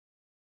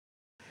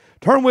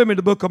Turn with me to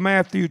the book of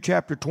Matthew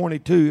chapter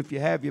 22 if you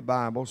have your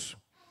Bibles.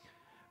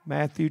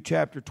 Matthew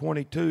chapter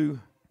 22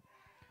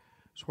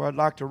 is where I'd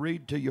like to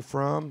read to you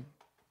from.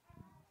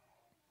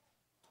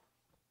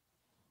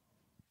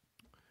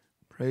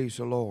 Praise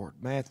the Lord.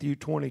 Matthew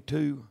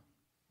 22.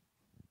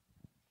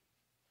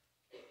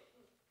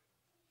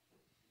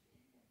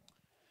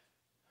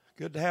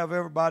 Good to have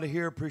everybody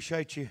here.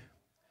 Appreciate you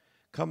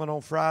coming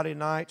on Friday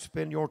night.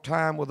 Spend your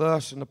time with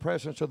us in the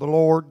presence of the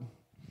Lord.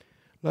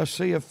 Let's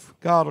see if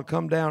God will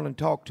come down and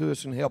talk to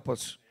us and help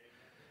us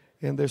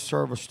in this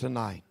service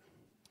tonight.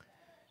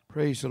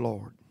 Praise the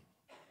Lord.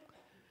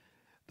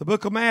 The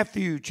book of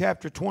Matthew,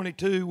 chapter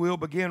 22, we'll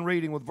begin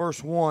reading with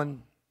verse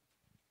 1.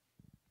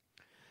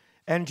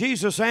 And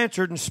Jesus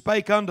answered and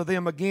spake unto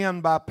them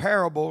again by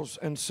parables,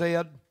 and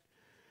said,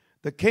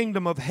 The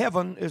kingdom of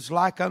heaven is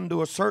like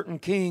unto a certain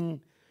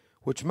king,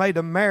 which made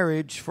a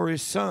marriage for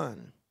his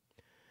son,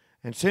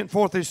 and sent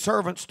forth his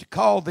servants to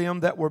call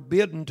them that were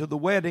bidden to the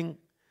wedding,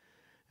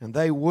 and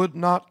they would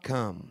not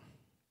come.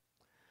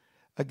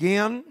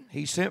 Again,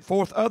 he sent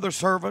forth other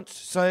servants,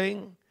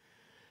 saying,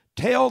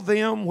 Tell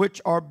them which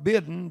are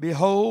bidden,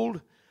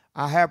 Behold,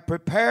 I have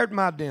prepared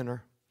my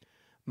dinner.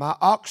 My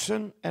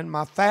oxen and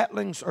my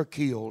fatlings are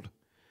killed,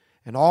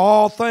 and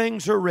all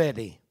things are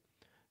ready.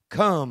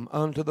 Come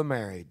unto the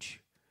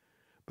marriage.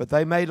 But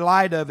they made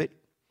light of it,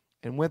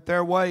 and went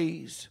their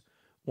ways,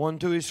 one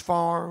to his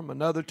farm,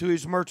 another to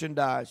his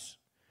merchandise.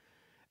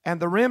 And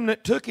the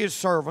remnant took his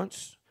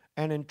servants,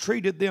 and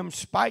entreated them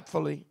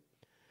spitefully,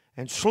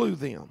 and slew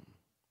them.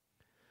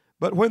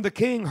 But when the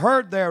king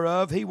heard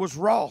thereof, he was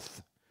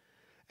wroth,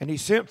 and he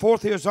sent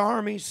forth his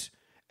armies,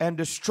 and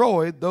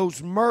destroyed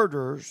those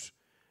murderers,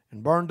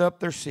 and burned up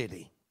their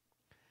city.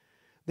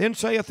 Then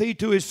saith he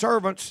to his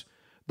servants,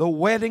 The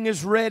wedding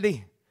is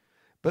ready,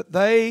 but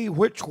they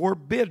which were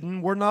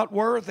bidden were not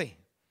worthy.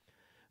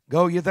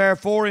 Go ye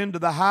therefore into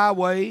the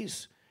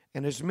highways,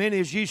 and as many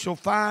as ye shall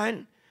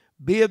find,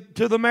 bid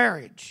to the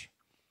marriage.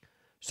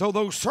 So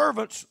those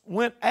servants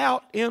went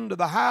out into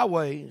the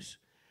highways,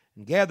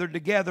 and gathered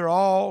together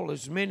all,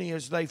 as many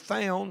as they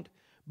found,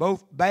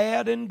 both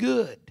bad and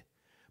good.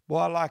 Boy,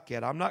 I like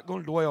that. I'm not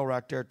going to dwell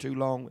right there too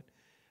long.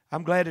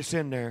 I'm glad it's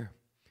in there.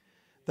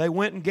 They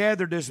went and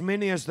gathered as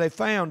many as they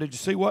found. Did you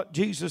see what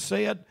Jesus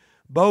said?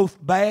 Both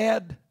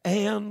bad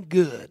and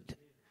good.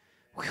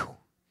 Whew.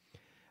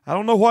 I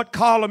don't know what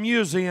column you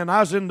was in.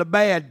 I was in the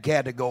bad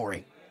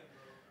category.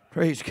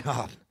 Praise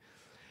God.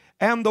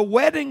 And the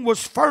wedding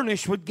was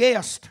furnished with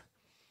guests.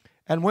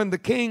 And when the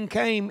king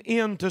came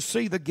in to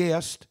see the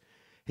guest,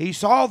 he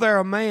saw there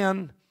a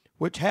man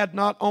which had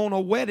not on a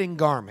wedding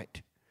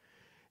garment.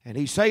 And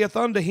he saith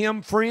unto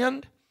him,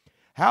 Friend,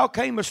 how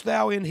camest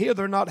thou in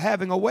hither not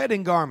having a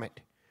wedding garment?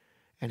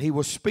 And he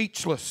was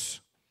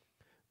speechless.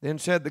 Then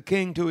said the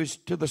king to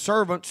the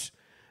servants,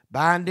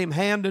 Bind him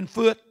hand and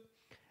foot,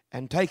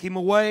 and take him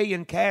away,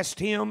 and cast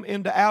him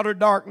into outer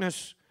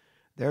darkness.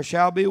 There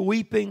shall be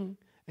weeping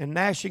and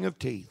gnashing of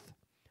teeth.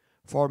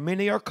 For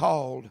many are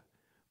called,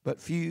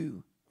 but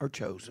few are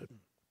chosen.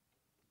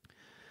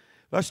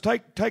 Let's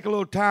take a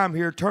little time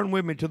here. Turn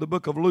with me to the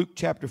book of Luke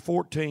chapter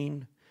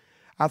 14.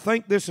 I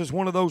think this is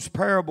one of those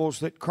parables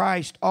that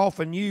Christ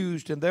often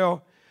used, and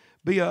there'll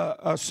be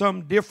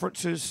some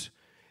differences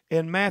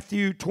in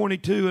Matthew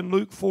 22 and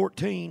Luke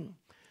 14.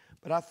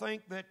 But I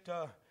think that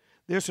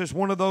this is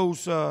one of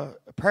those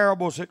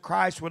parables that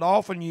Christ would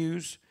often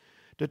use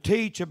to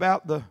teach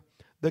about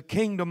the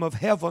kingdom of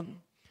heaven.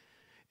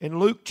 In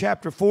Luke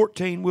chapter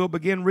 14, we'll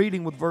begin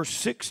reading with verse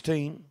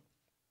 16.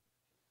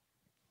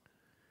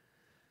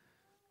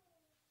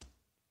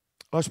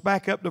 Let's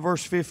back up to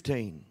verse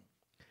 15.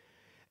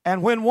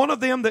 And when one of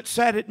them that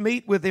sat at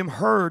meat with him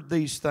heard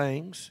these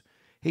things,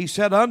 he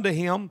said unto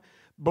him,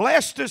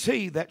 Blessed is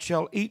he that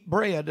shall eat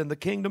bread in the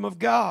kingdom of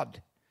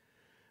God.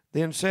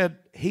 Then said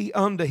he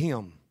unto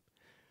him,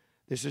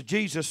 this is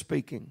Jesus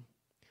speaking,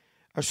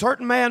 A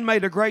certain man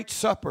made a great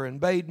supper,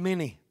 and bade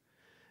many,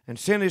 and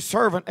sent his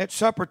servant at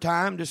supper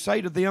time to say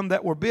to them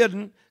that were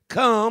bidden,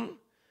 Come,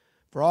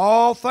 for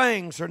all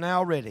things are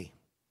now ready.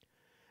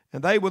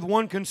 And they with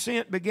one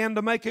consent began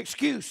to make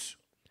excuse.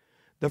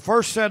 The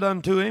first said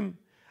unto him,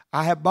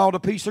 I have bought a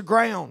piece of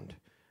ground,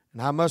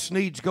 and I must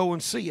needs go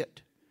and see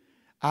it.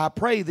 I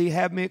pray thee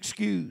have me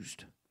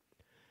excused.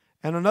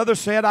 And another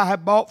said, I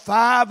have bought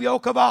 5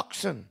 yoke of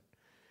oxen,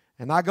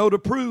 and I go to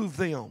prove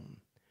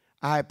them.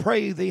 I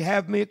pray thee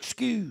have me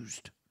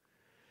excused.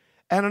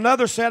 And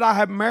another said, I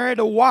have married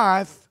a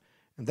wife,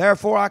 and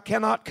therefore I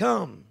cannot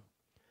come.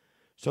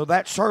 So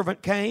that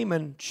servant came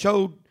and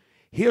showed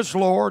his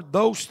lord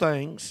those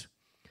things.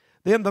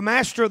 Then the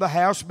master of the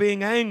house,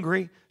 being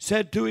angry,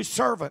 said to his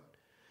servant,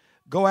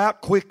 Go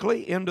out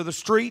quickly into the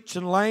streets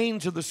and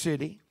lanes of the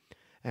city,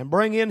 and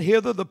bring in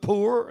hither the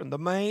poor and the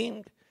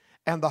maimed,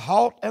 and the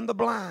halt and the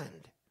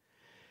blind.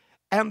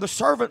 And the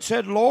servant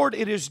said, Lord,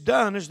 it is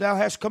done as thou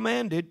hast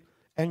commanded,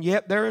 and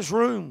yet there is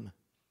room.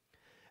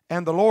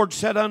 And the Lord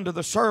said unto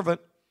the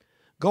servant,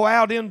 Go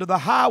out into the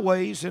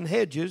highways and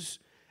hedges,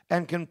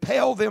 and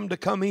compel them to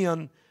come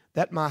in,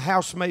 that my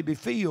house may be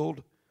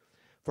filled.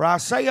 For I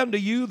say unto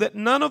you that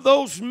none of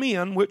those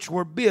men which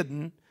were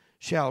bidden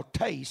shall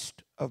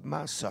taste of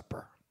my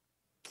supper.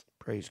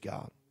 Praise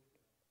God.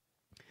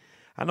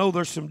 I know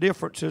there's some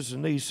differences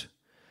in these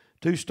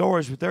two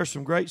stories, but there's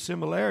some great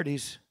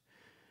similarities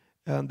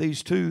in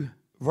these two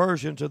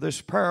versions of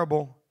this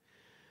parable.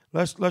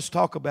 Let's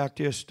talk about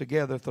this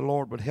together if the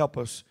Lord would help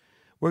us.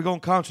 We're going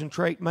to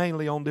concentrate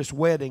mainly on this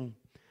wedding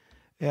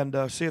and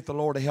see if the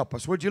Lord will help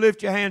us. Would you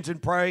lift your hands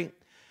and pray?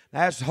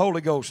 And ask the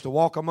Holy Ghost to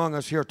walk among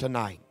us here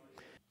tonight.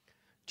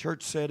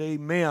 Church said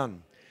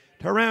amen.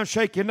 Turn around,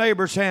 shake your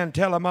neighbor's hand,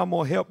 tell him I'm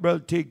going to help Brother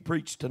Teague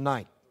preach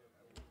tonight.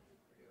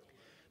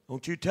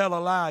 Don't you tell a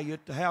lie. You're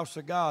at the house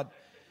of God.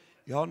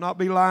 You ought not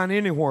be lying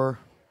anywhere.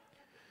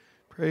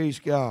 Praise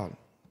God.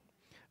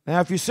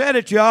 Now, if you said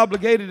it, you're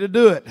obligated to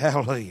do it.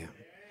 Hallelujah.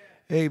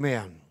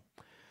 Amen.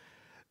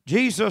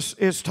 Jesus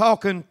is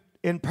talking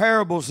in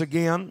parables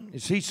again,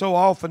 as he so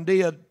often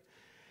did.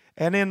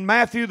 And in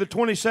Matthew, the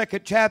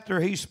 22nd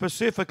chapter, he's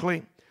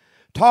specifically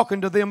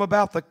talking to them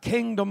about the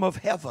kingdom of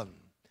heaven.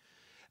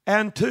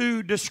 And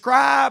to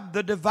describe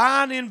the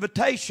divine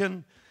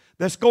invitation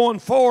that's going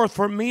forth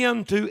for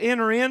men to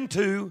enter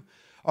into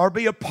or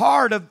be a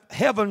part of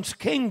heaven's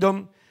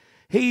kingdom,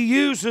 he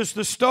uses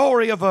the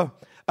story of a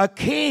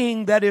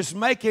king that is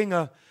making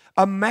a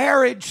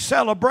marriage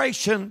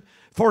celebration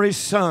for his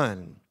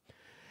son.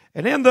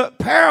 And in the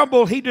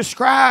parable, he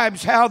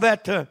describes how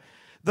that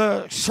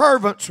the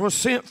servants were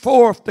sent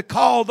forth to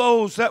call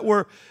those that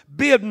were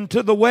bidden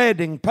to the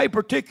wedding. Pay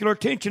particular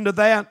attention to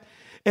that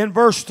in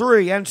verse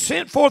 3. And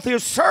sent forth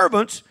his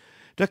servants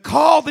to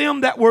call them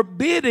that were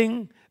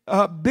bidden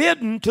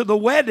to the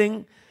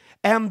wedding,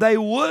 and they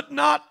would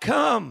not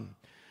come.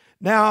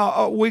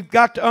 Now, we've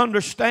got to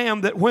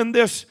understand that when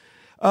this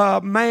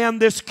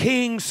this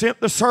king sent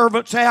the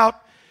servants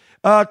out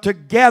to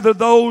gather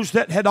those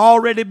that had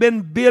already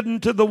been bidden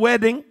to the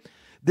wedding,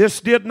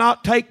 this did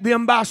not take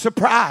them by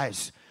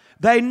surprise.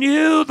 They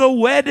knew the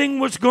wedding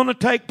was going to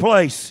take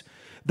place.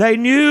 They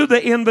knew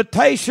the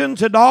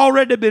invitations had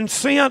already been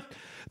sent.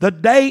 The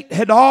date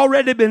had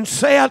already been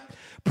set.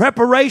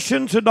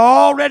 Preparations had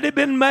already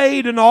been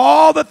made, and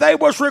all that they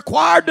was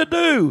required to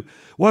do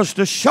was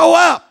to show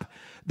up,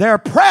 their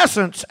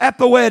presence at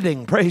the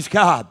wedding. Praise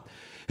God.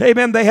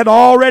 Amen. They had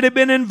already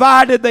been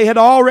invited. They had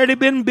already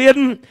been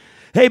bidden.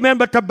 Amen.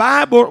 But the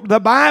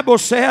Bible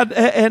said,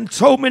 in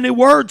so many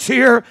words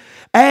here,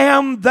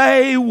 and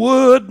they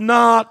would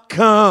not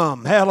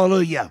come.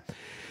 Hallelujah.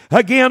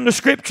 Again, the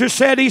scripture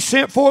said he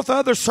sent forth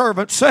other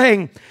servants,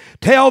 saying,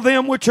 tell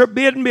them which are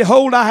bidden,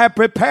 behold, I have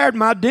prepared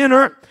my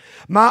dinner.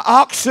 My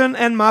oxen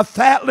and my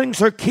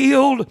fatlings are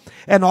killed,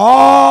 and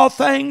all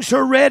things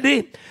are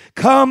ready.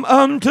 Come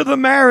unto the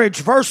marriage.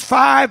 Verse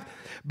 5,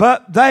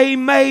 but they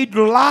made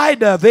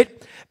light of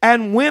it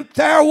and went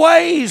their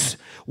ways,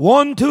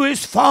 one to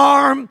his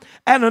farm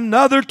and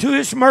another to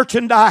his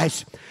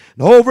merchandise.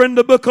 And over in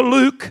the book of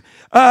Luke,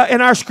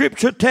 in our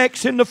scripture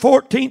text in the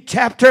 14th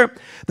chapter,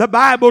 the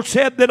Bible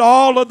said that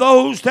all of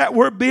those that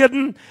were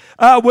bidden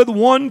with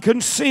one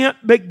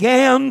consent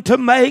began to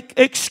make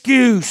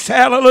excuse.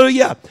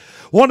 Hallelujah.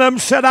 One of them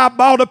said, I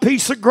bought a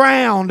piece of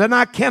ground and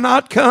I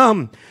cannot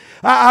come.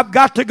 I've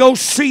got to go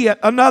see it.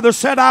 Another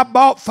said, I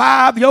bought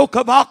 5 yoke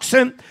of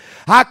oxen.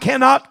 I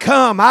cannot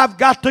come. I've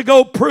got to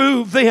go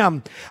prove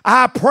them.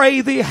 I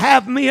pray thee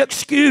have me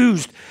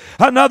excused.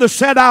 Another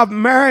said, I've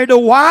married a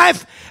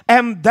wife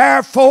and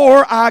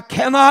therefore I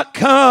cannot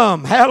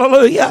come.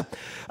 Hallelujah.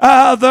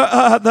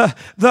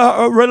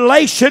 The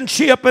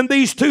relationship in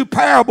these two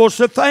parables,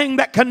 the thing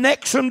that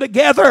connects them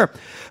together.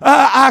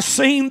 I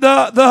seen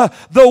the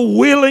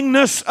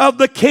willingness of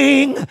the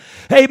king,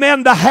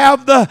 amen, to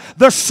have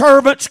the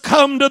servants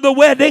come to the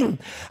wedding.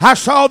 I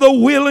saw the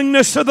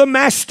willingness of the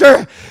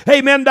master,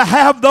 amen, to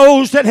have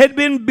those that had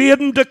been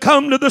bidden to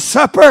come to the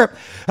supper.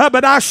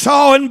 But I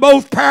saw in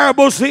both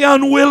parables the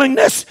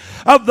unwillingness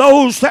of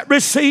those that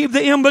received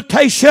the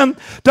invitation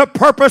to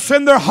purpose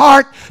in their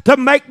heart to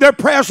make their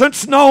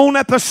presence known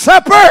at the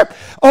supper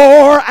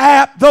or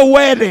at the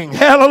wedding.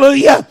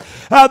 Hallelujah.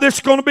 This is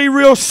going to be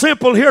real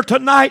simple here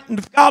tonight, and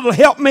if God will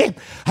help me,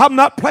 I'm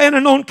not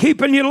planning on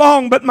keeping you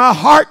long, but my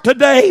heart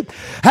today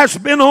has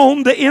been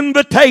on the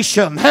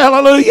invitation.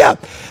 Hallelujah.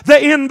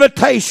 The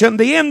invitation.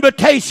 The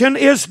invitation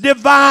is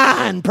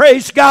divine.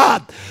 Praise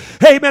God.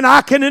 Amen.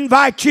 I can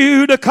invite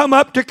you to come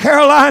up to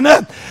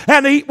Carolina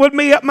and eat with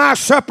me at my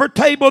supper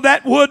table.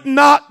 That would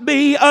not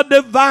be a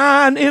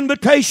divine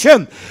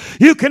invitation.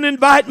 You can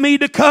invite me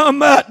to come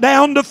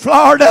down to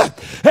Florida,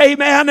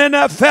 amen,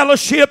 and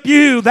fellowship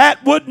you.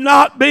 That would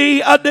not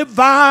be a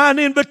divine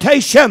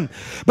invitation.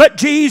 But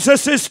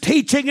Jesus is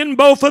teaching in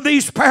both of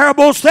these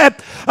parables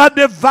that a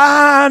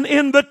divine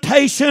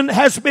invitation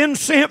has been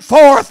sent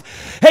forth.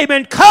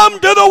 Amen. Come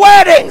to the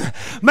wedding.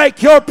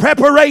 Make your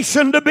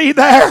preparation to be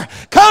there.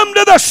 Come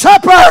come to the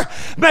supper,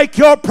 make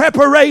your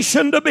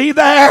preparation to be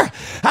there.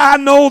 I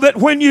know that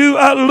when you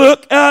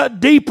look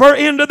deeper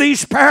into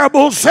these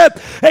parables,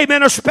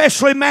 amen,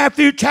 especially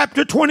Matthew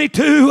chapter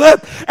 22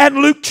 and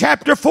Luke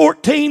chapter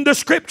 14, the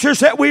scriptures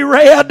that we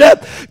read,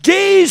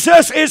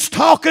 Jesus is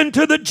talking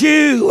to the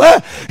Jew.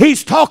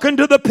 He's talking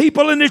to the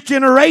people in his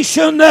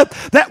generation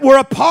that were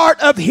a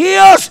part of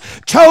his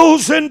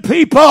chosen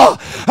people.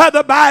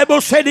 The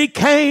Bible said he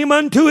came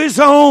unto his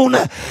own,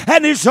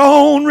 and his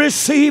own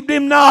received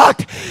him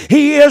not.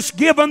 He has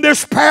given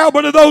this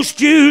parable to those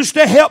Jews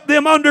to help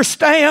them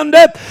understand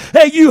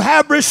that you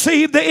have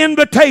received the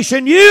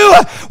invitation. You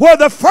were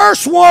the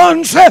first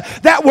ones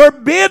that were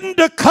bidden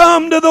to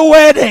come to the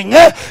wedding.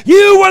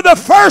 You were the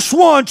first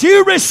ones.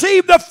 You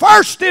received the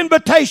first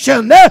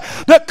invitation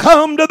to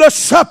come to the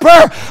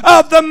supper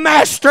of the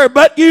Master,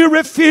 but you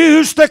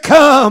refused to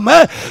come.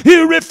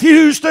 You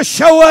refused to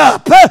show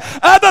up.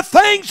 Other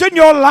things in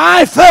your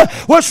life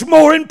was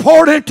more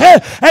important,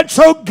 and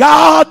so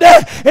God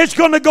is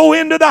going to go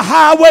into the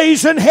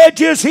highways and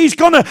hedges. He's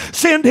going to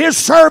send his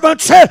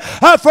servants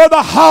for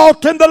the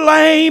halt and the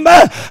lame,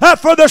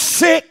 for the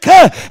sick,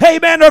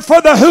 amen, or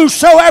for the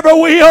whosoever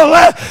will,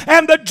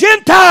 and the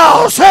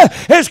Gentiles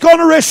is going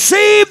to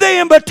receive the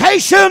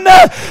invitation,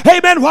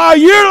 amen, while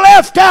you're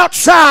left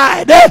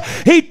outside.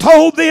 He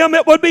told them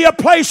it would be a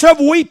place of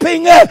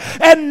weeping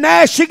and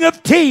gnashing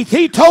of teeth.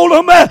 He told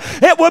them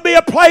it would be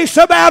a place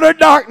of outer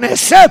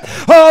darkness.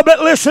 Oh, but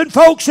listen,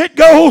 folks, it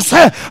goes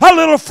a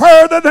little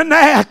further than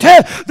that.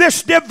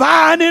 This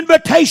divine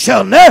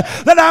invitation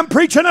that I'm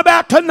preaching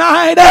about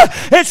tonight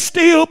is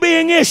still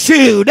being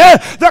issued.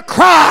 The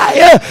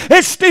cry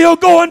is still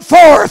going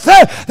forth.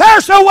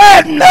 There's a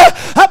wedding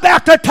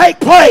about to take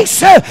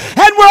place, and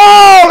we're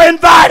all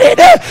invited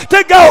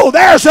to go.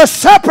 There's a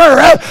supper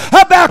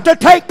about to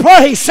take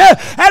place,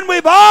 and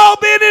we've all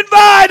been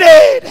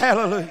invited.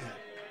 Hallelujah.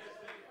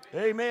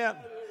 Amen.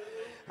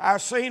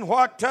 I've seen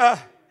what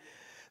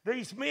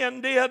these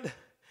men did,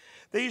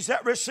 these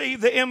that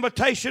received the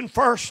invitation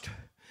first.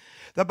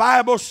 The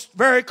Bible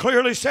very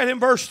clearly said in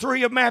verse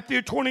 3 of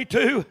Matthew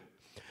 22,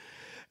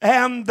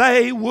 and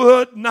they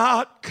would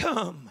not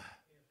come.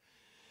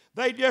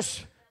 They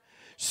just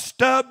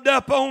stubbed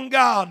up on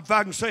God, if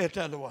I can say it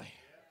the other way.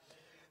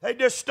 They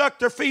just stuck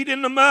their feet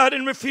in the mud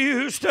and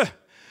refused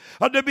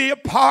to be a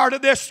part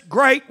of this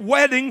great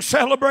wedding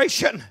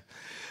celebration.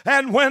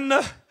 And when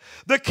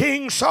the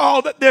king saw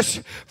that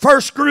this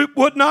first group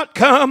would not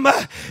come,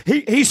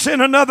 he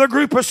sent another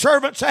group of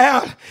servants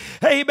out.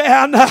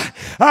 Amen.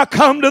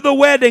 Come to the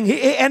wedding.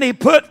 And he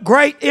put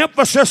great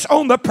emphasis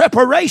on the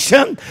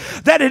preparation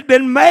that had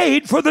been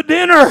made for the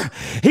dinner.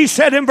 He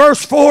said in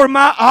verse 4,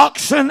 my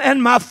oxen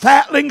and my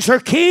fatlings are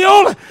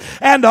killed,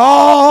 and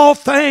all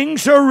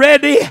things are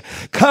ready.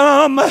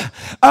 Come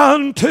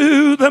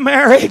unto the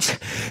marriage.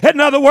 In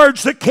other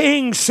words, the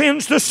king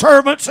sends the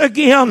servants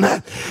again,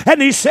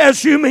 and he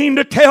says, you mean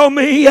to tell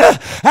me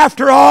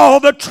after all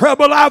the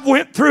trouble I've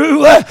went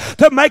through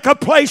to make a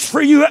place for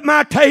you at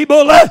my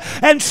table,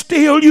 and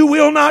still you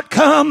will not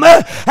come?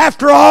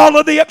 After all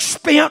of the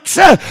expense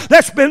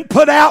that's been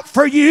put out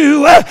for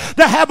you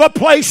to have a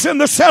place in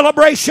the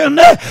celebration,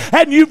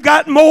 and you've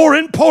got more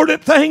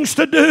important things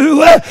to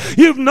do.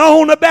 You've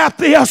known about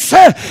this.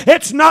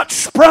 It's not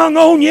sprung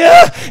on you.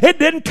 It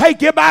didn't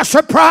take you by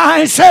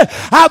surprise.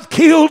 I've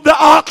killed the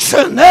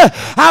oxen.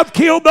 I've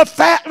killed the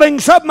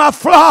fatlings of my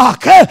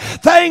flock.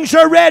 Things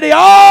are ready.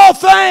 All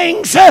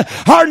things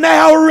are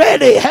now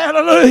ready.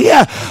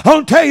 Hallelujah.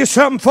 I'll tell you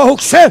something,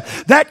 folks.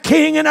 That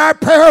king in our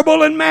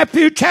parable in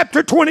Matthew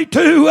chapter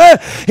 22,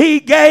 he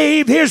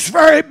gave his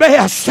very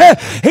best.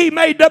 He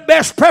made the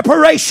best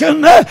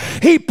preparation.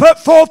 He put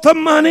forth the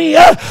money,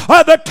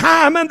 the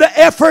time, and the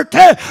effort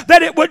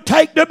that it would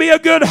take to be a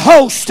good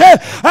host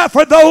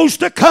for those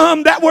to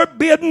come that were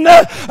bidden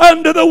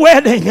unto the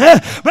wedding.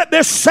 But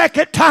this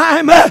second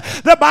time,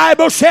 the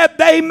Bible said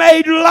they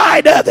made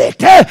light of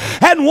it,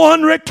 and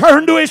one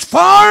returned to his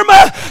farm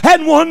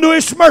and one to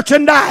his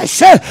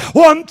merchandise.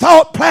 One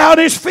thought plowing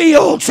his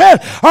fields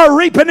or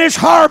reaping his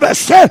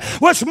harvest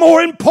was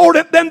more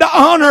important than to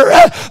honor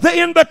the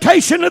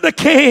invitation of the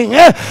king,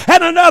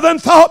 and another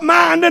thought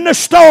minding the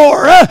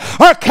store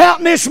or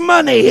counting his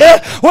money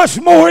was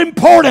more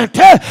important,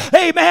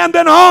 amen,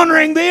 than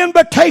honoring the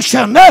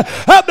invitation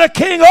of the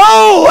king.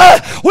 Oh,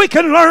 we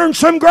can learn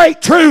some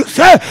great truth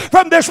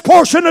from this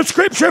portion of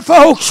Scripture,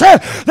 folks.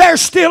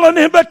 There's still an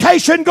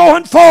invitation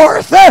going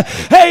forth.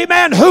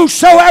 Amen.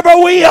 Whosoever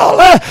will,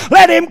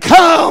 let him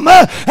come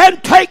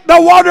and take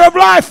the water of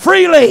life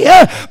freely.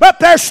 But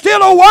there's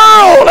still a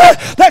world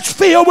that's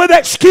filled with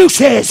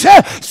excuses.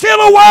 Still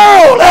a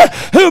world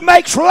who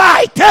makes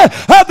light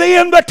of the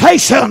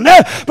invitation.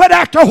 But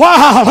after a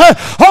while,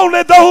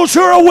 only those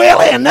who are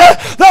willing,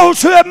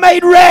 those who have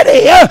made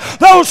ready,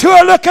 those who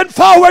are looking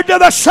forward to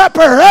the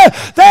supper,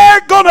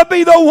 they're going to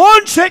be the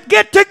ones that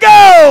get to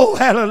go.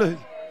 Hallelujah.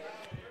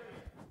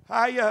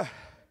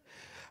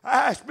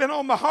 It's been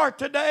on my heart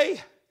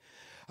today.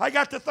 I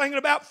got to thinking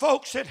about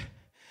folks that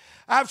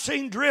I've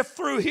seen drift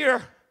through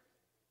here.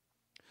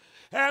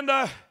 And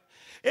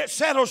It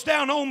settles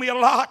down on me a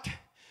lot.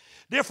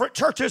 Different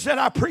churches that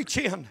I preach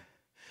in.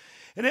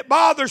 And it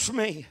bothers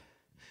me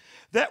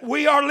that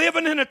we are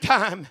living in a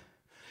time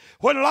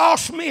when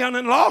lost men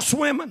and lost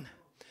women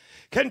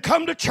can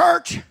come to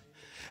church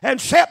and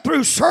sit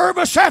through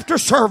service after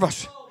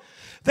service.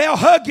 They'll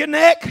hug your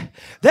neck.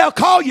 They'll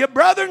call you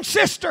brother and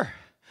sister.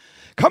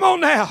 Come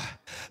on now.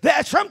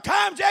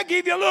 Sometimes they'll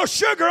give you a little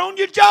sugar on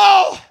your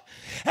jaw.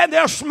 And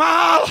they'll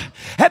smile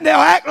and they'll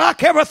act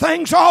like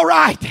everything's all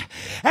right.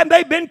 And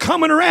they've been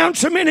coming around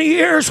so many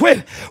years,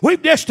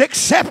 we've just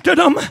accepted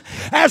them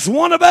as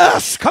one of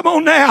us. Come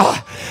on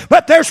now.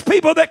 But there's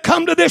people that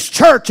come to this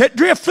church, that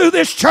drift through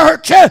this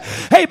church,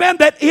 amen,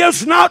 that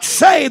is not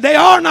saved. They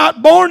are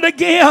not born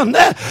again.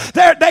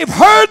 They've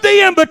heard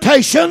the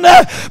invitation,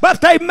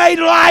 but they've made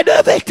light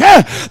of it.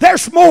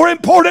 There's more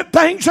important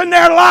things in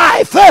their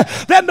life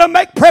than to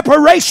make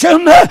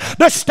preparation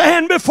to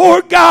stand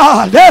before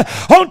God.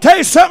 I'll tell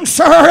you something,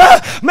 sir.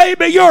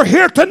 Maybe you're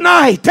here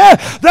tonight.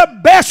 The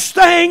best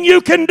thing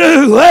you can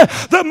do,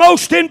 the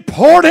most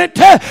important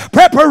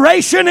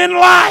preparation in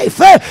life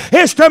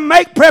is to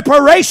make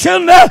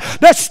preparation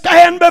to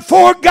stand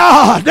before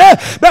God.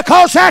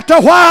 Because after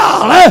a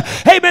while,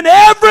 amen,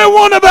 every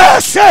one of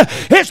us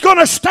is going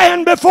to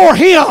stand before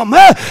Him.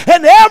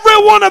 And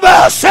every one of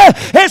us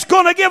is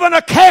going to give an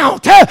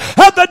account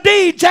of the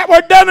deeds that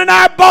were done in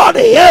our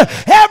body.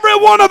 Every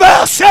one of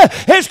us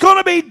is going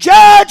to be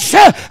judged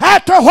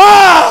after a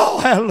while.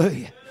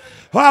 Hallelujah.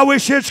 Well, I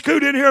wish you'd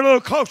scoot in here a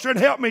little closer and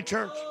help me,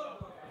 church.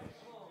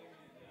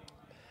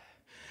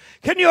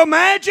 Can you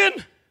imagine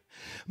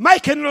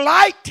making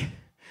light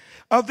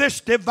of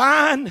this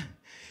divine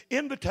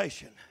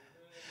invitation?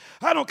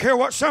 I don't care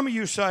what some of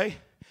you say.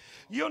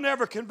 You'll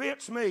never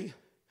convince me.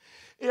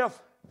 If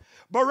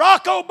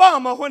Barack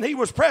Obama, when he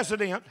was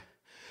president,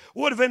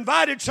 would have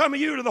invited some of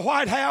you to the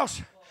White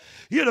House,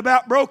 you'd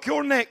about broke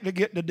your neck to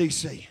get to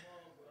D.C.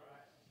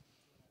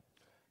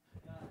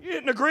 You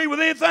didn't agree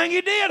with anything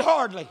he did,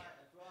 hardly.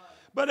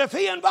 But if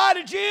he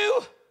invited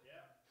you,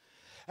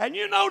 and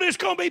you know this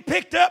going to be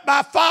picked up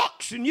by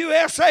Fox and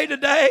USA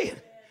Today,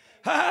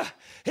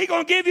 he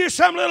going to give you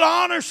some little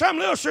honor, some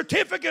little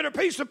certificate or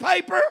piece of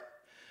paper,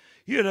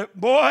 you'd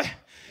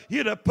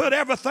have put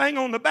everything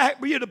on the back,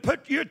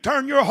 but you'd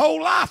turn your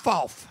whole life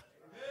off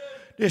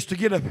just to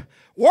get a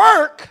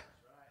work.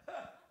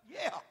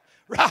 Yeah,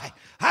 right.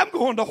 I'm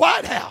going to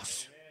White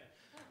House.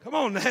 Come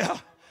on now.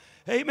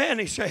 Amen,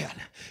 he said.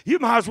 You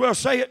might as well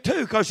say it too,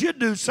 because you'd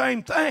do the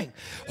same thing.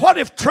 What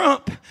if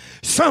Trump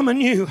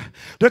summoned you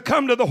to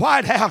come to the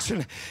White House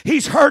and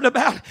he's heard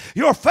about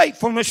your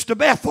faithfulness to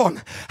Bethel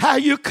and how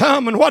you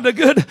come and what a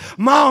good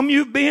mom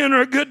you've been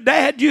or a good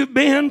dad you've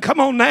been?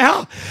 Come on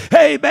now.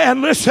 Hey,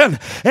 man, listen.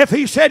 If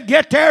he said,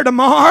 get there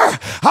tomorrow,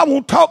 I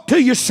won't talk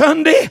to you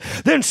Sunday,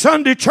 then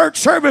Sunday church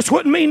service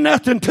wouldn't mean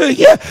nothing to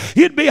you.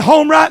 You'd be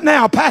home right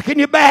now packing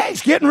your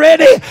bags, getting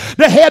ready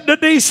to head to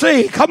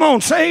D.C. Come on,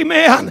 say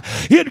amen.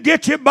 You'd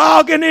get your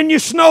boggin and your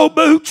snow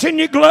boots and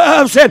your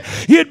gloves and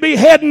you'd be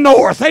heading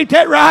north. Ain't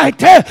that right?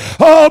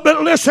 Oh,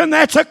 but listen,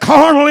 that's a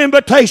carnal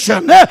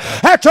invitation.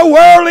 That's a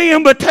worldly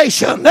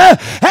invitation.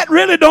 That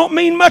really don't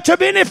mean much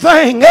of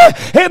anything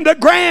in the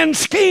grand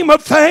scheme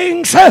of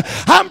things.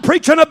 I'm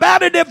preaching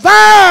about a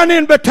divine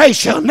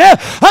invitation,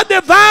 a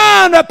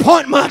divine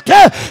appointment.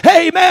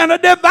 Amen. A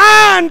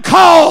divine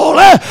call.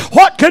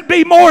 What could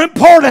be more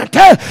important,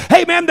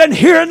 amen, than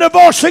hearing the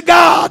voice of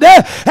God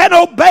and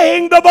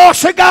obeying the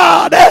voice of God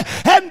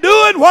and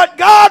doing what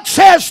God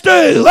says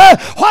do?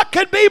 What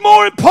could be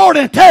more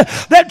important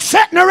than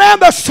sitting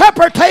around the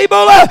supper table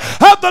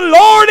of the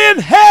Lord in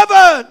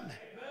heaven? Amen.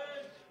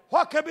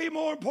 What could be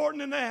more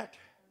important than that?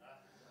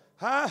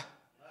 Huh?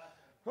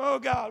 Oh,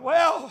 God.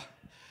 Well,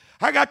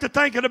 I got to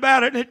thinking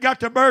about it, and it got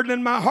to burden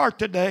in my heart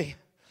today.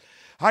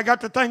 I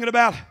got to thinking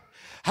about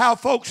how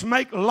folks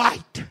make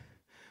light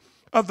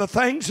of the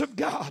things of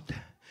God.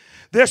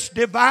 This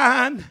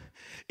divine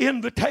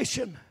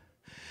invitation.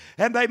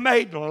 And they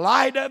made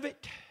light of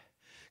it.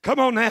 Come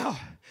on now.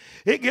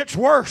 It gets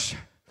worse.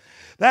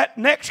 That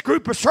next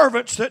group of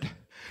servants that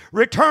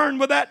returned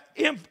with that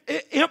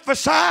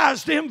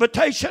emphasized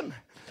invitation,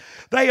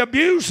 they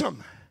abuse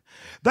them.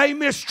 They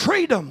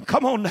mistreat them.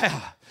 Come on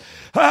now.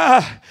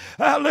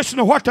 Listen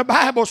to what the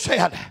Bible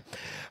said.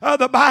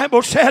 The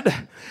Bible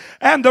said,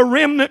 and the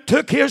remnant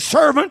took his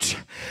servants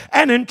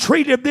and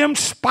entreated them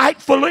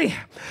spitefully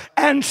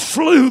and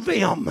slew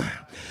them.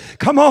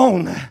 Come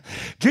on.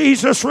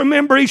 Jesus,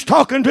 remember, he's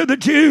talking to the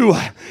Jew.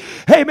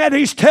 Amen.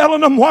 He's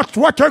telling them what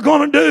they're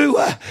going to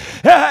do.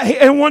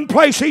 In one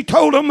place he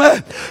told them,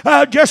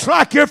 just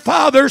like your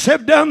fathers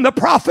have done the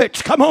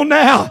prophets. Come on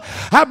now.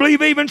 I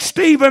believe even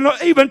Stephen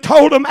even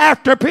told them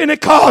after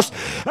Pentecost,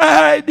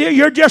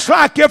 you're just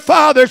like your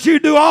fathers. You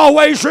do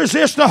always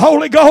resist the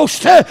Holy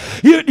Ghost.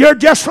 You're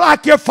just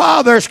like your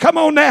fathers. Come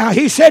on now.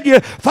 He said your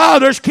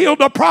fathers killed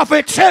the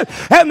prophets,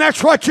 and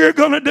that's what you're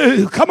going to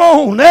do. Come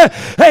on.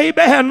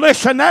 Amen.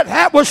 listen,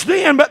 that was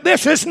then, but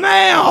this is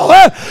now.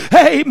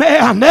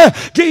 Amen.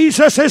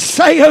 Jesus is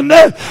saying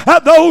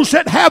those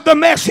that have the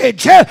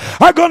message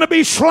are going to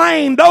be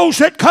slain. Those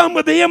that come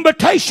with the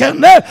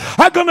invitation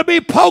are going to be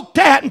poked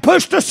at and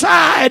pushed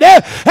aside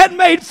and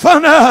made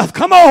fun of.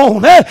 Come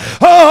on.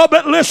 Oh,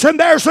 but listen,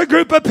 there's a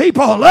group of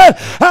people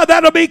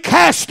that'll be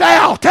cast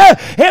out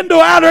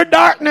into outer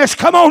darkness.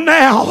 Come on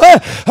now.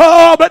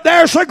 Oh, but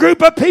there's a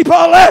group of people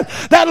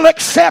that'll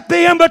accept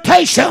the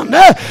invitation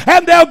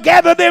and they'll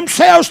gather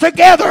themselves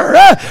together,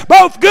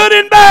 both good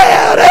and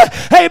bad.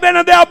 Amen.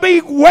 And they'll be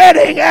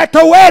wedding at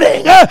the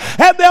wedding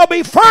and they'll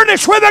be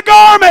furnished with a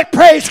garment.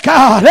 Praise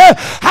God.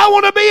 I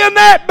want to be in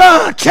that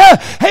bunch.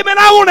 Amen.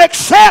 I want to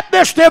accept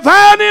this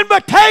divine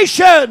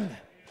invitation.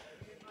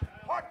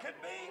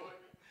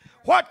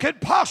 What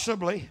could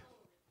possibly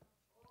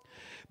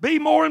be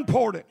more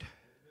important?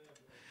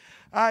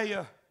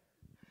 I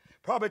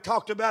probably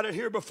talked about it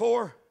here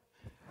before.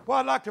 Well,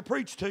 I'd like to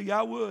preach to you.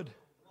 I would.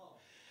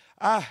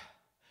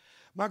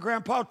 My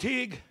grandpa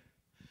Teague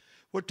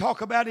would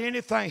talk about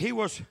anything.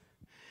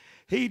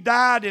 He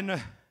died in the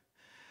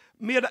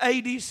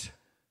mid-80s.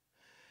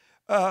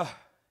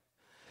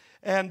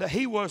 And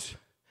he was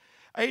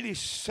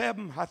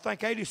 87, I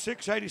think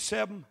 86,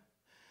 87,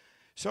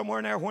 somewhere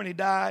in there when he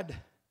died.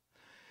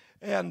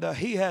 And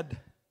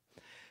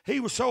he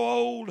was so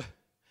old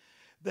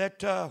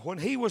that when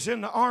he was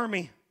in the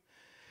Army,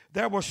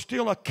 there was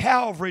still a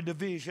cavalry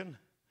division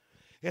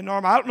in the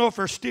Army. I don't know if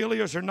there still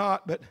is or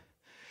not, but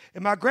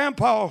when my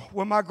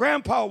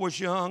grandpa was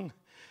young,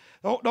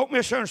 don't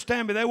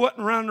misunderstand me, they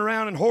wasn't running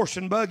around in horse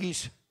and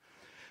buggies,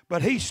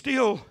 but he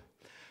still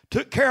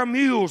took care of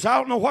mules. I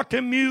don't know what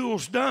them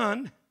mules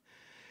done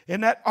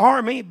in that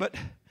Army, but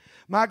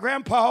my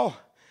grandpa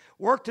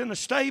worked in the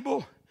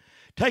stable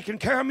taking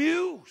care of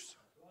mules.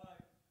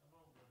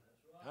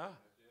 Huh?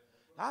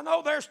 I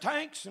know there's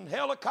tanks and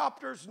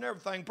helicopters and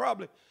everything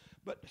probably,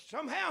 but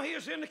somehow he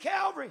was in the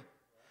cavalry.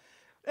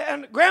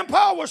 And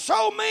Grandpa was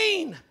so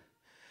mean.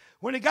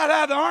 When he got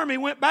out of the Army, he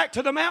went back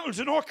to the mountains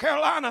in North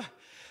Carolina.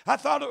 I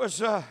thought it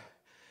was, a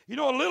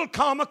little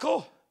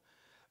comical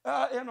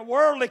in a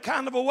worldly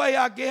kind of a way,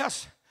 I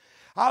guess.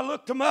 I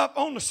looked them up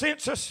on the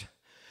census.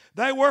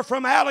 They were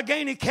from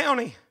Allegheny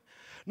County,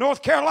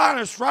 North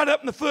Carolina. It's right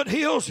up in the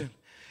foothills.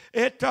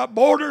 It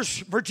borders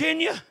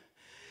Virginia.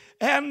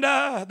 And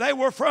they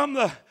were from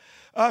the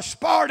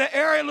Sparta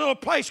area, a little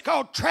place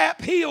called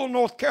Trap Hill,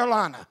 North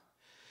Carolina.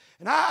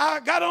 And I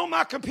got on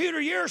my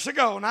computer years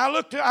ago, and I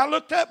looked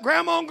up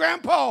Grandma and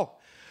Grandpa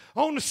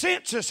on the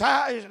census,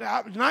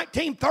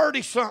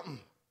 1930 something,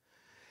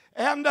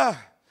 and that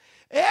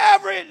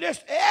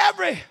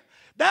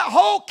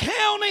whole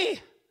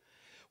county,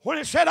 when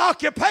it said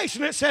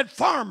occupation, it said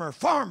farmer,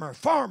 farmer,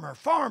 farmer,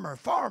 farmer,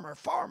 farmer,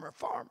 farmer,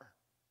 farmer.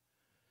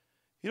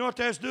 You know what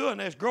that's doing?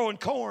 That's growing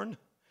corn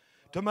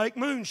to make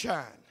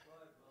moonshine.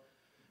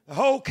 The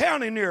whole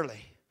county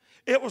nearly.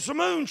 It was the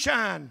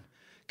moonshine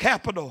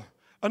capital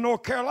of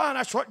North Carolina.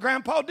 That's what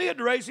Grandpa did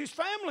to raise his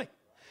family.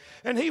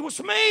 And he was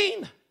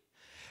mean.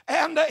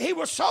 And he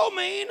was so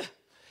mean,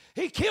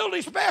 he killed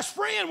his best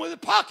friend with a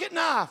pocket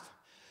knife.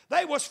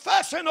 They was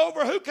fussing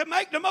over who could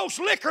make the most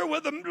liquor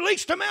with the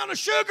least amount of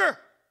sugar.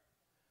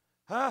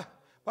 Huh?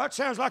 Well, that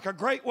sounds like a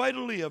great way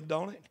to live,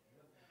 don't it?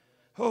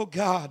 Oh,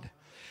 God.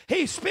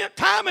 He spent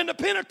time in the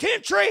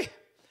penitentiary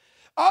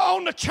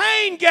on the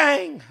chain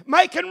gang,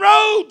 making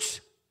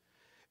roads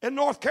in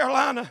North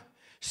Carolina.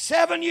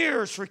 7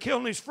 years for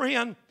killing his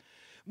friend.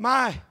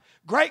 My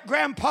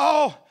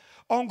great-grandpa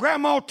on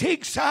Grandma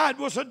Teague's side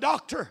was a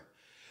doctor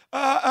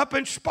up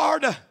in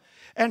Sparta,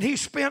 and he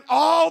spent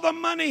all the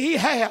money he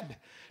had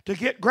to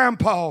get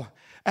Grandpa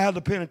out of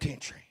the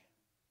penitentiary.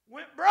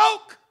 Went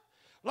broke,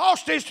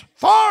 lost his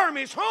farm,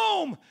 his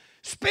home,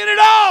 spent it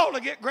all to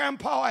get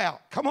Grandpa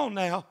out. Come on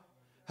now.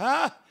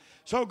 Huh?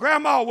 So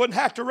Grandma wouldn't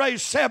have to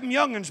raise 7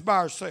 youngins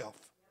by herself.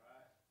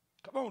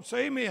 Come on,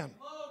 say amen.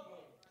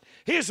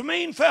 He's a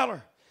mean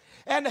feller.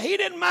 And he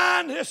didn't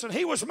mind, listen,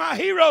 he was my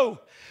hero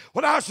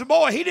when I was a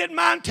boy. He didn't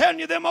mind telling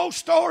you them old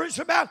stories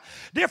about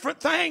different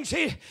things.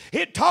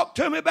 He'd talk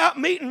to me about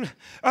meeting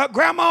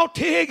Grandma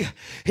Teague.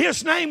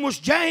 His name was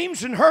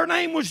James and her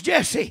name was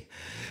Jessie.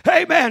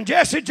 Amen,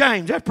 Jesse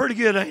James. That's pretty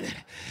good, ain't it?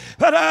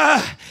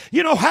 But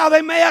you know how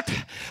they met?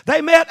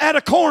 They met at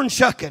a corn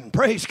shucking.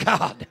 Praise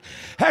God.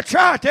 That's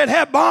right. They'd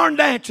have barn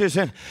dances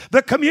and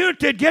the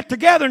community would get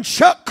together and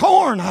shuck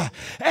corn.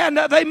 And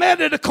they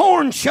met at a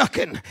corn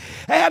shucking.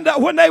 And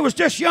when they was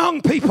just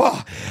young people.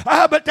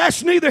 But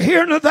that's neither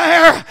here nor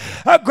there.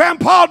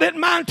 Grandpa didn't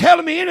mind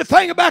telling me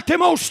anything about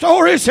them old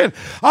stories and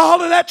all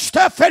of that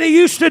stuff that he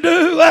used to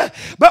do.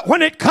 But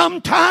when it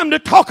come time to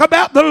talk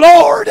about the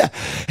Lord,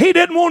 he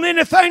didn't want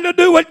anything to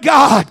do with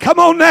God. Come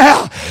on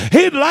now.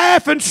 He'd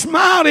laugh and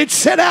smile. He'd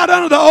sit out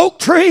under the oak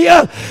tree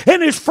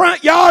in his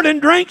front yard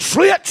and drink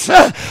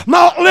Schlitz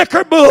malt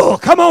liquor bull.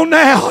 Come on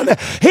now.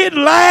 He'd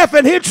laugh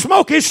and he'd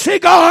smoke his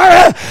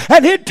cigar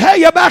and he'd tell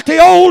you about the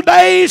old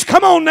days.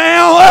 Come on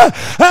now.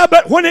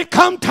 But when it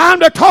come time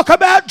to talk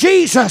about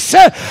Jesus,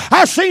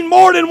 I've seen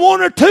more than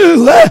one or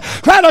two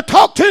try to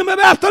talk to him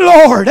about the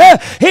Lord.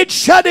 He'd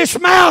shut his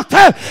mouth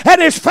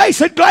and his face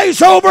would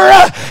glaze over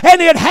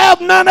and he'd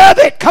have none of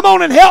it. Come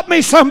on and help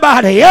me,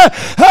 somebody.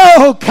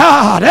 Oh,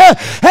 God.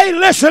 Hey,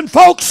 listen,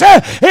 folks.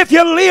 If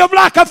you live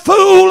like a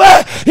fool,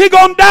 you're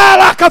going to die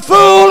like a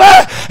fool,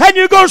 and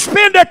you're going to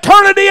spend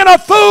eternity in a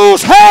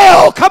fool's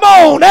hell. Come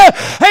on.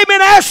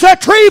 Amen. As the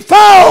tree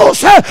falls,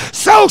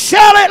 so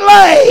shall it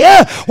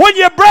lay. When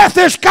your breath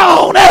is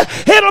gone,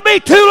 it'll be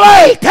too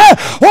late.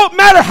 Won't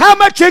matter how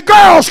much your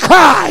girls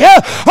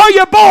cry, or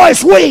your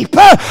boys weep,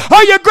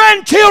 or your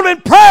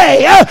grandchildren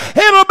pray.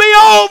 It'll be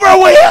over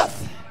with.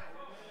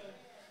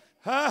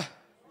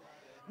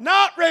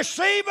 Not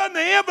receiving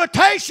the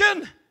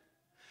invitation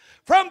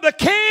from the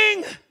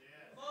king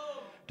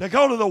to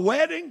go to the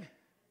wedding.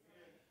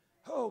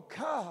 Oh,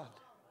 God.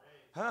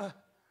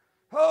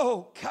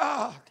 Oh,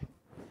 God.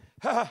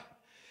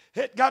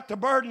 It got the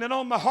burden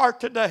on my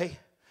heart today.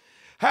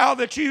 How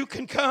that you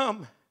can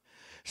come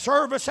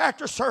service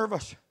after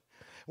service.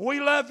 We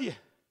love you.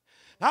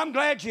 I'm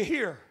glad you're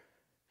here.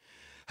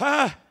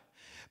 But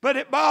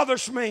it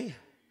bothers me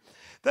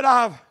that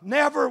I've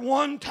never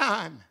one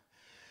time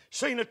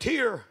seen a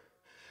tear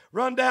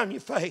run down your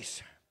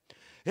face.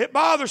 It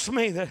bothers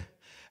me that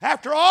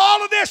after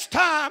all of this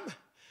time,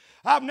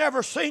 I've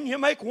never seen you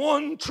make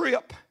one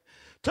trip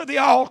to the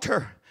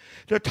altar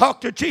to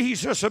talk to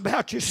Jesus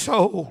about your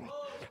soul.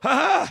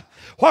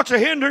 What's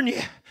hindering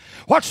you?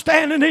 What's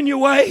standing in your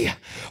way?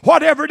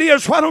 Whatever it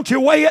is, why don't you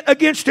weigh it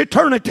against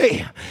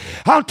eternity?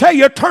 I'll tell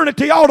you,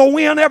 eternity ought to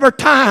win every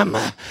time.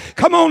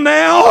 Come on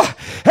now.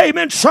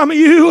 Amen. Some of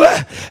you,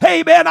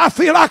 amen, I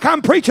feel like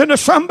I'm preaching to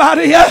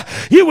somebody.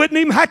 You wouldn't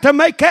even have to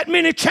make that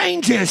many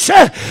changes.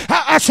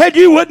 I said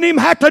you wouldn't even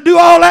have to do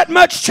all that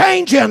much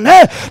changing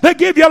to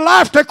give your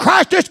life to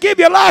Christ. Just give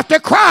your life to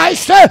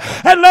Christ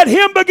and let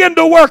Him begin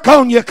to work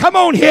on you. Come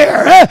on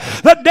here.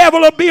 The devil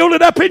will build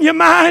it up in your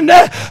mind.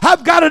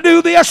 I've got to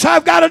do this.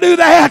 I've got to do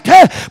that.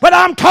 But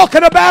I'm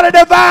talking about a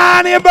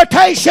divine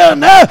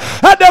invitation,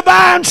 a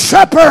divine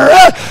supper,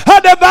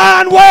 a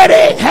divine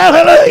wedding.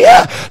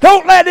 Hallelujah.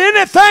 Don't let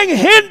anything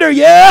hinder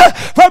you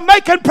from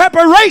making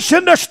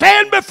preparation to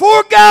stand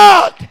before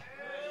God.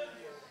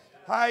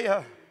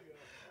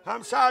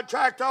 I'm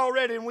sidetracked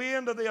already, and we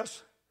into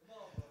this.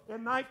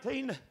 In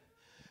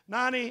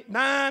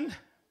 1999,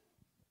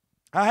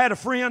 I had a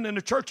friend in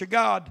the Church of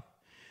God,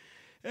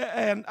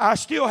 and I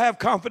still have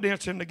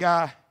confidence in the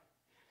guy.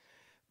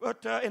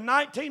 But in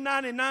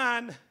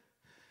 1999,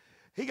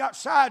 he got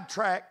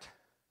sidetracked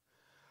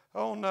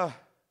on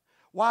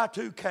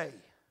Y2K.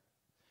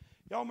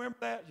 Y'all remember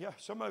that? Yeah,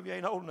 some of you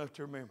ain't old enough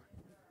to remember.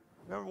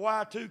 Remember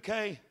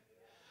Y2K?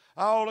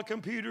 All the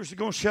computers are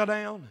going to shut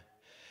down.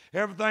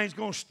 Everything's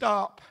going to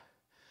stop.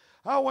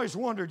 I always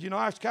wondered,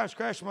 I was kind of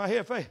scratching my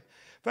head, if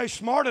they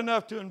smart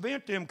enough to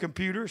invent them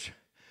computers,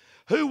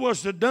 who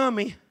was the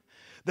dummy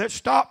that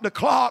stopped the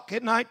clock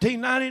at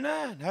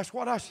 1999? That's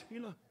what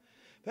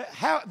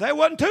they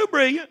wasn't too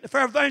brilliant if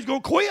everything's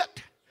going to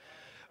quit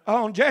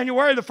on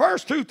January the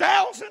 1st,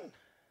 2000.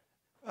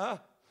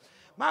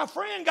 My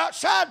friend got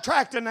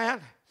sidetracked in that,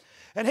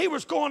 and he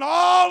was going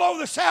all over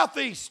the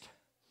Southeast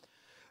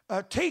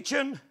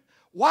teaching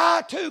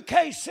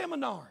Y2K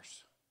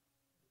seminars.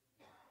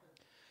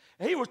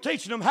 He was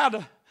teaching them how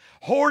to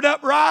hoard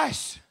up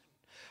rice,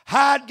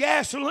 hide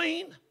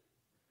gasoline.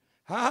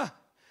 I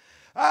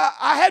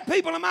had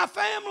people in my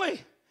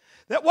family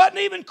that wasn't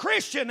even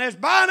Christian that's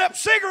buying up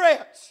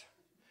cigarettes.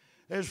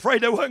 They was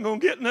afraid they wasn't going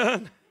to get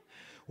none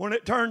when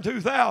it turned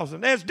 2000.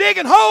 They was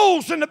digging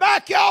holes in the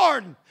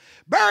backyard, and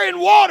burying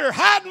water,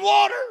 hiding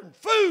water, and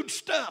food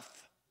stuff.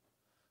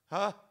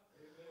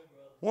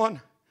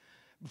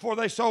 Before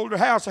they sold their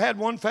house, I had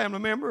one family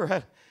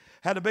member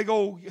had a big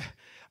old,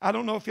 I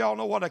don't know if y'all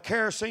know what a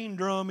kerosene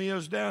drum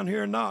is down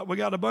here or not. We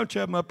got a bunch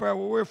of them up there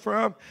where we're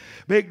from.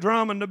 Big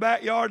drum in the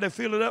backyard. They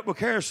fill it up with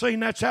kerosene.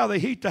 That's how they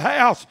heat the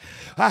house.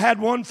 I had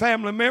one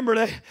family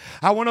member.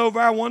 I went over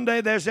there one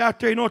day. There's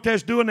out there, you know what they're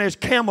doing? There's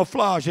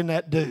camouflaging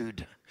that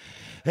dude.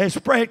 They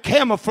sprayed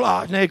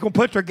camouflage, and they're going to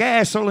put their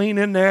gasoline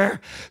in there.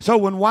 So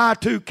when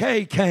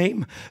Y2K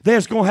came, they're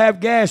going to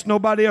have gas.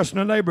 Nobody else in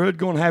the neighborhood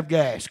going to have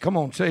gas. Come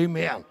on, say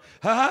amen.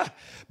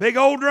 Big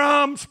old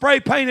drum, spray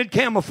painted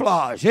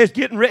camouflage. It's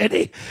getting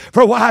ready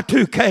for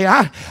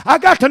Y2K. I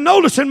got to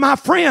noticing my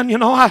friend,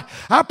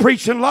 I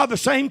preached in a lot of the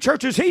same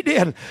churches he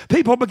did.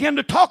 People began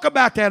to talk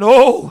about that.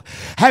 Oh,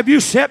 have you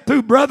sat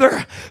through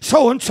brother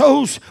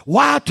so-and-so's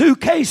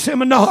Y2K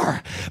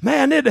seminar?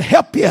 Man, it'll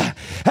help you.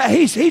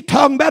 He's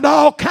talking about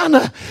all all kind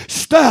of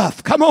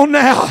stuff. Come on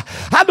now.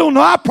 I don't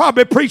know. I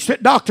probably preached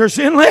at Doctor's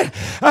Inlet.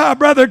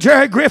 Brother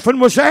Jerry Griffin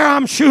was there,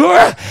 I'm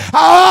sure.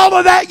 All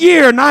of that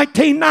year,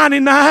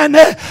 1999,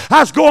 I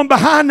was going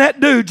behind that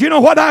dude. You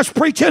know what I was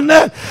preaching?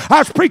 I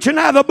was preaching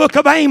out of the book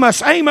of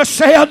Amos. Amos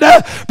said,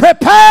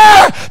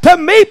 prepare to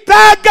meet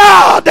thy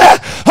God,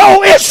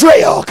 O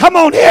Israel. Come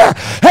on here.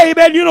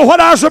 Amen. You know what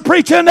I was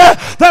preaching?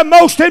 The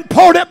most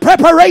important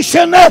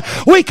preparation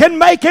we can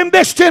make in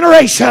this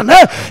generation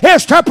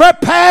is to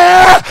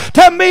prepare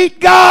to meet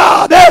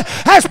God.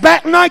 That's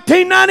back in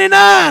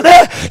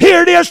 1999.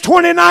 Here it is,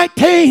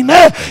 2019.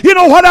 You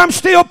know what I'm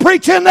still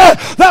preaching?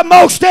 The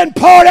most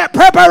important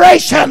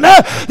preparation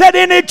that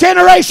any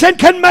generation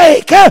can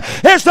make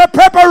is the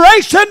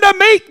preparation to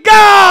meet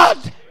God.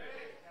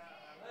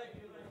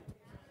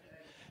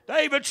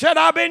 David said,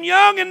 I've been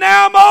young and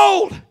now I'm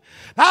old.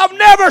 I've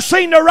never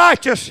seen the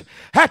righteous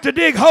have to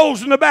dig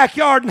holes in the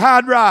backyard and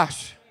hide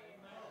rice.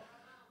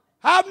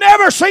 I've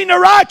never seen the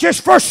righteous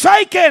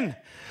forsaken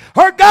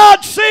or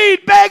God's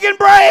seed begging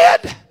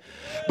bread.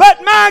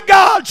 But my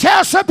God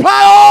shall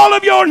supply all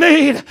of your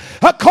need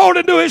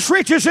according to his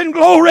riches and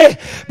glory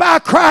by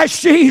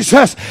Christ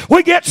Jesus.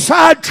 We get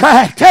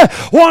sidetracked.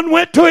 One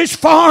went to his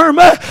farm,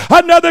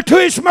 another to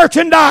his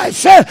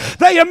merchandise.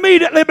 They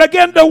immediately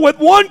began to, with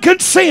one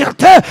consent,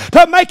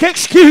 to make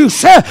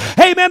excuse.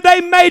 Amen. They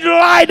made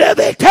light of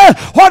it.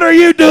 What are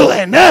you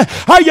doing?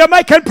 Are you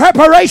making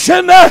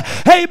preparation?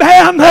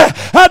 Amen.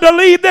 To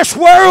leave this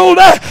world?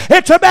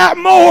 It's about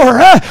more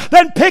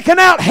than picking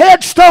out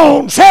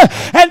headstones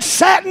and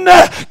satin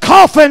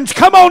coffins.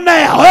 Come on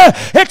now.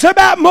 It's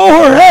about more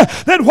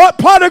than what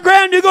plot of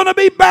ground you're going to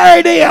be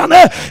buried in.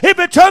 If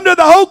it's under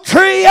the oak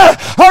tree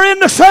or in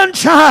the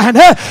sunshine,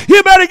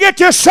 you better get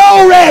your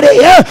soul ready.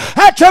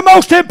 That's the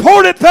most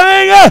important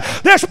thing.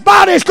 This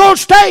body's going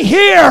to stay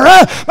here,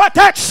 but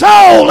that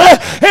soul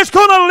is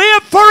going to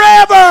live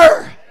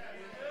forever.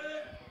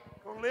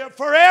 Going to live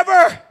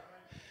forever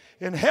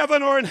in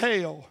heaven or in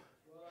hell.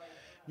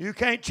 You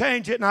can't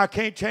change it, and I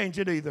can't change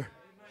it either.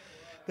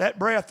 That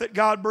breath that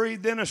God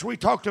breathed in us, we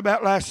talked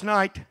about last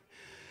night,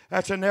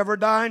 that's a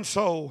never-dying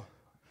soul.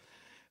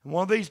 And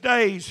one of these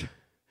days,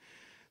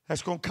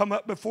 that's going to come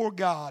up before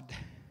God.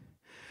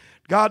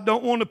 God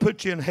don't want to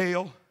put you in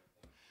hell.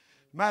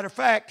 Matter of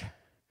fact,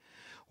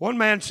 one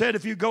man said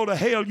if you go to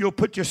hell, you'll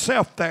put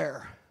yourself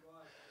there.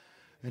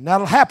 And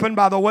that'll happen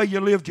by the way you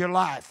lived your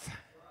life.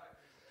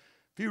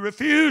 If you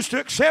refuse to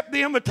accept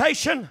the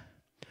invitation,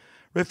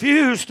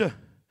 refuse to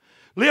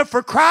live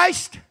for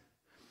Christ,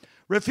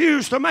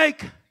 refuse to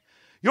make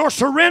your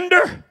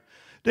surrender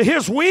to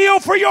his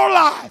will for your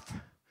life,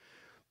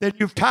 then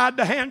you've tied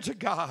the hands of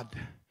God.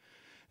 And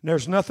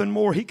there's nothing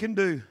more he can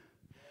do.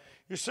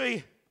 You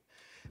see,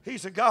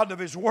 he's a God of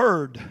his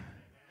word.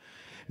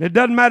 And it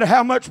doesn't matter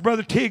how much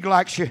Brother Teague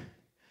likes you.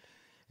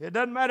 It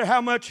doesn't matter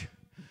how much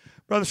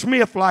Brother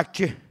Smith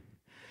liked you.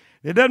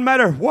 It doesn't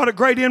matter what a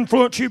great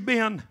influence you've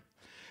been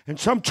in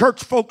some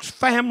church folks'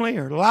 family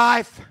or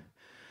life.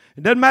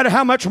 It doesn't matter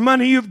how much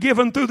money you've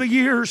given through the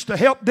years to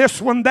help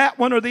this one, that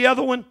one, or the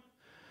other one.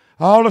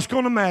 All that's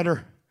going to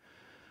matter,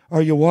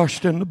 are you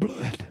washed in the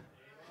blood?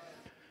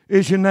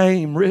 Is your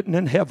name written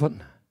in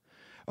heaven?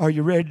 Are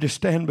you ready to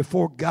stand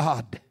before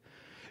God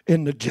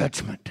in the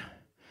judgment?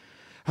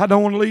 I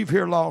don't want to leave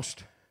here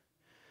lost.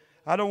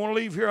 I don't want to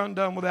leave here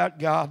undone without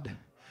God.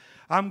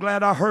 I'm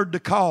glad I heard the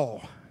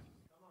call.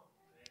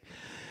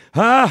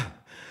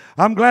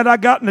 I'm glad I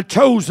got in the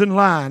chosen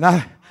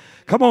line.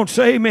 Come on,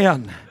 say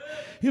amen.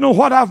 You know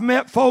what? I've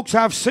met folks,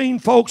 I've seen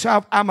folks,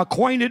 I'm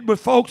acquainted with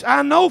folks.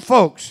 I know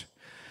folks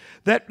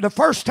that the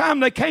first time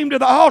they came to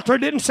the altar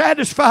didn't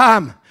satisfy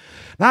them.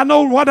 Now, I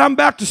know what I'm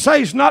about to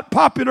say is not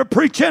popular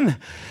preaching.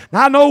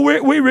 Now, I know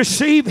we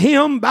receive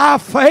him by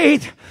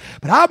faith.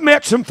 But I've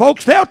met some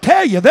folks, they'll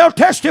tell you, they'll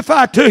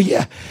testify to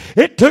you.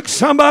 It took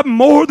some of them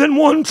more than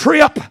one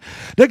trip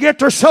to get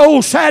their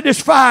soul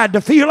satisfied,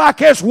 to feel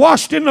like it's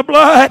washed in the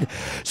blood.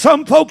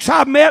 Some folks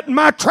I've met in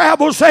my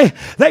travels,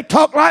 they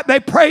talk like they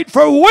prayed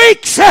for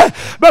weeks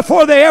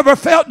before they ever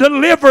felt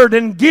delivered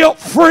and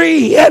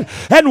guilt-free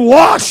and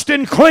washed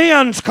and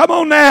cleansed. Come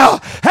on now.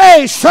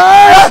 Hey,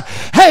 sir.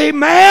 Hey,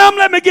 ma'am,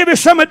 let me give you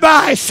some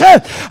advice.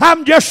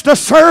 I'm just a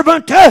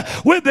servant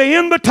with the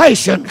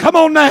invitation. Come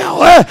on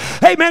now.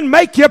 Amen.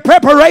 Make your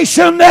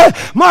preparation.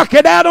 Mark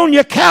it out on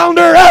your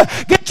calendar.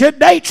 Get your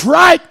dates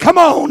right. Come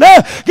on.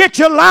 Get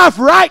your life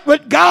right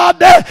with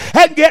God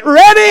and get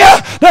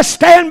ready to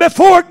stand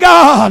before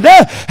God.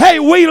 Hey,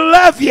 we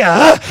love you,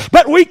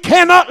 but we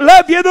cannot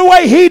love you the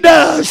way he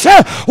does.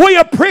 We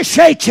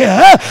appreciate you,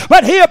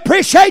 but he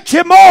appreciates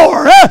you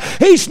more.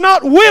 He's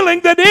not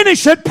willing that any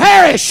should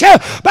perish,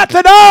 but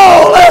that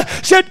all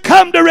should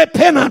come to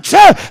repentance.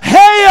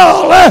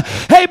 Hell,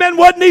 amen,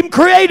 wasn't even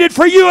created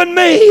for you and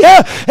me.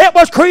 It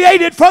was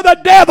created for the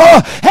devil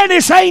and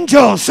his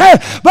angels.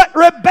 But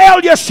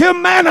rebellious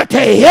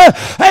humanity,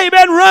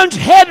 amen, runs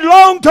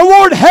headlong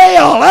toward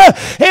hell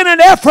in an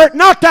effort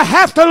not to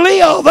have to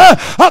live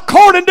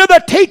according to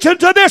the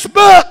teachings of this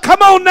book.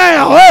 Come on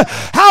now.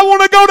 I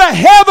want to go to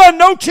heaven,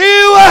 don't you?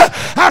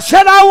 I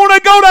said I want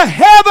to go to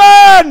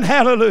heaven.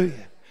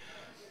 Hallelujah.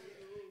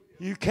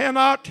 You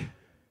cannot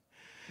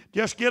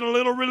just get a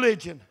little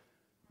religion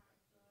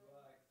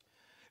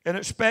and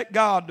expect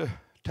God to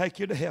take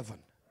you to heaven.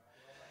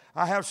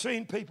 I have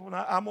seen people, and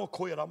I'm going to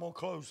quit, I'm going to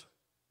close.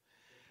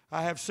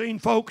 I have seen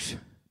folks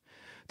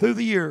through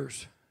the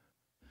years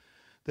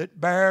that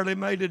barely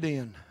made it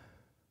in.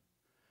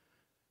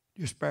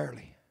 Just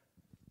barely.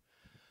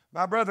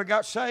 My brother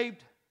got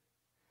saved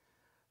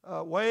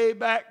way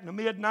back in the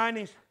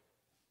mid-90s.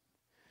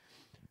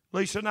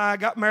 Lisa and I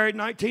got married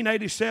in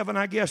 1987,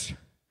 I guess.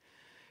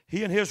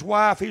 He and his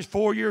wife, he's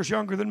 4 years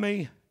younger than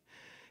me.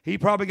 He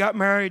probably got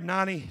married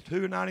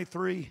 92,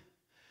 93,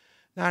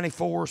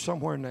 94,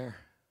 somewhere in there.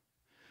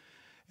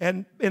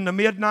 And in the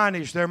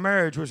mid-90s, their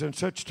marriage was in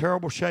such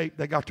terrible shape,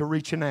 they got to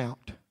reaching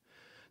out.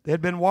 They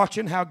had been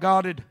watching how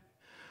God had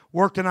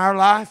worked in our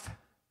life.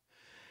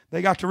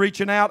 They got to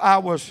reaching out. I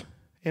was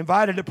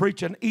invited to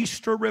preach an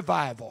Easter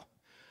revival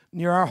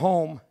near our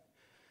home,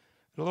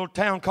 in a little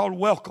town called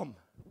Welcome.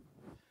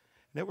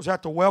 And it was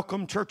at the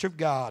Welcome Church of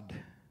God.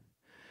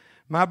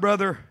 My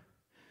brother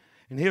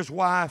and his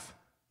wife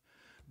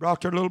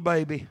brought their little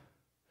baby,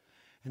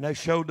 and they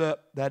showed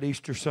up that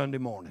Easter Sunday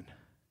morning.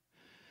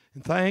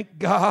 And thank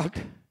God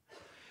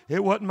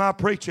it wasn't my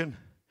preaching,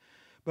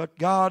 but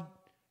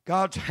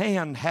God's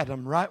hand had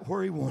them right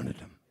where He wanted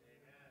them.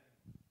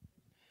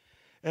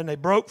 And they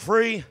broke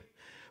free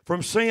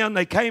from sin.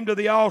 They came to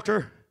the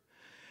altar.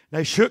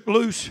 They shook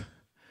loose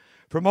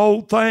from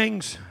old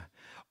things.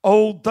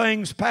 Old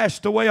things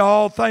passed away.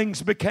 All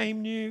things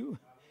became new.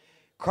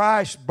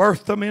 Christ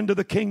birthed them into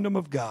the kingdom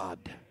of God.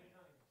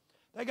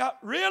 They got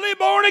really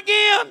born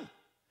again.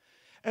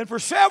 And for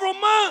several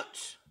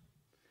months,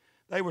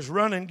 they was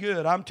running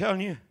good. I'm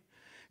telling you,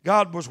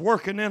 God was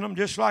working in them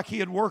just like He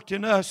had worked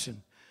in us.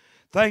 And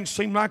things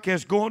seemed like it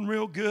was going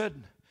real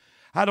good.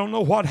 I don't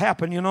know what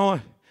happened, you know.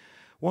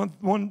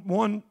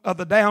 One of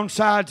the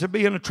downsides of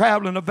being a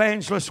traveling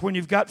evangelist when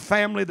you've got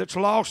family that's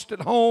lost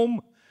at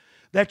home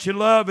that you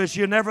love is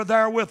you're never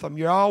there with them.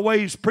 You're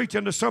always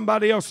preaching to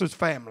somebody else's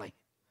family.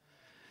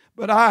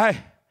 But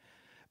I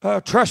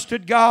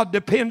trusted God,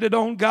 depended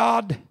on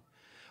God.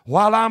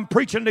 While I'm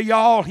preaching to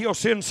y'all, He'll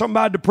send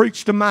somebody to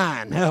preach to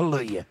mine.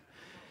 Hallelujah.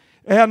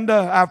 And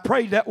I've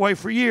prayed that way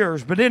for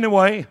years. But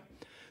anyway,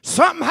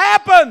 something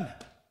happened.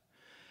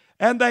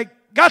 And they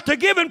got to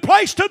giving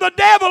place to the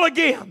devil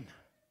again.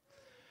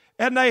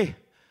 And they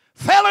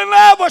fell in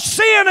love with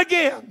sin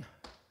again.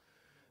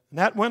 And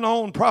that went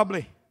on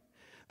probably.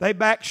 They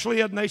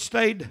backslid and they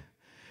stayed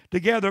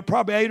together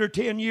probably 8 or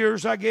 10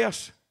 years, I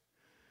guess.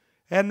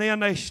 And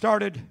then I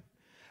started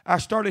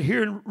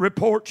hearing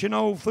reports, you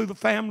know, through the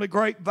family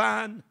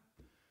grapevine.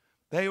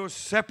 They was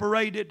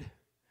separated.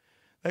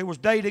 They was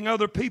dating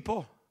other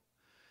people.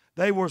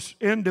 They was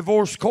in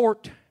divorce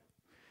court.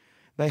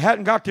 They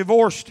hadn't got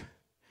divorced.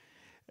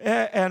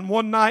 And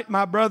one night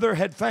my brother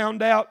had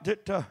found out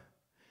that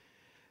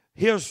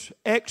his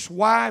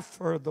ex-wife,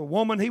 or the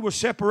woman he was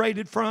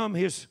separated from,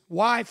 his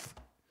wife,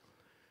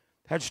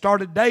 had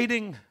started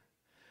dating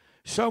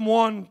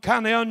someone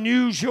kind of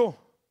unusual.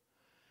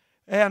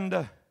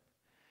 And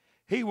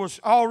he was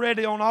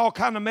already on all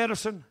kind of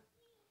medicine,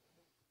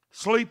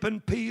 sleeping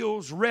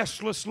pills,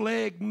 restless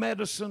leg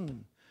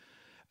medicine,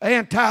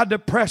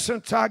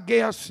 antidepressants, I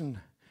guess. And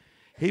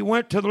he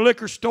went to the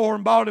liquor store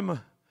and bought him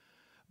a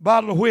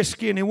bottle of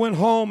whiskey, and he went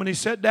home and he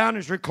sat down in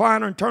his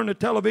recliner and turned the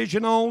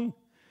television on,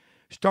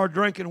 started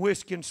drinking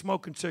whiskey and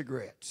smoking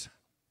cigarettes.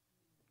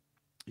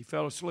 He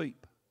fell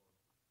asleep.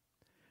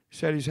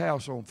 Set his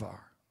house on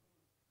fire.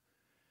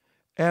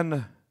 And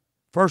the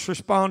first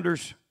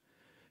responders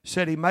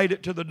said he made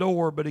it to the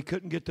door, but he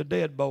couldn't get the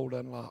deadbolt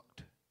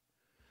unlocked.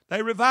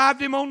 They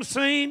revived him on the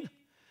scene,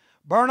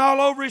 burned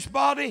all over his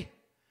body.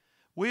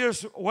 We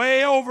was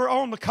way over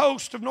on the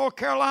coast of North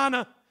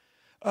Carolina,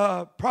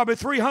 probably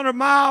 300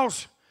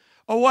 miles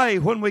away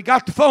when we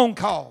got the phone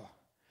call.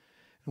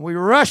 And we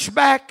rushed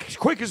back as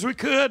quick as we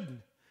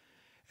could.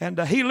 And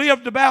he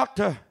lived about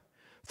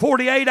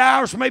 48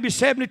 hours, maybe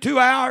 72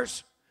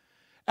 hours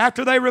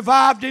after they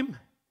revived him.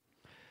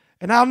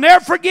 And I'll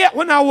never forget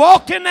when I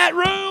walked in that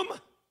room.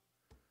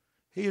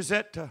 He is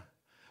at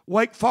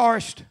Wake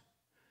Forest,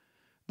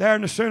 there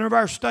in the center of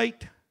our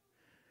state,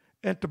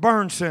 at the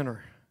burn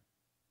center.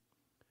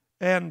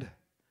 And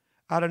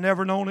I'd have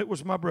never known it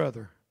was my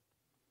brother,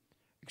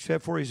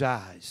 except for his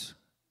eyes.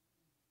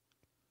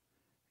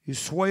 He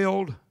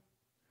swelled.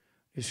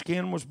 His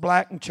skin was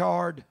black and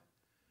charred.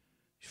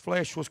 His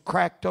flesh was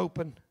cracked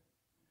open.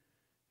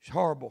 It's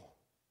horrible.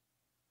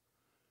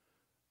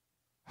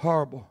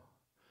 Horrible.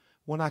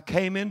 When I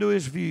came into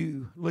his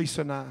view,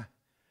 Lisa and I,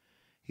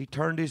 he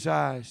turned his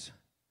eyes.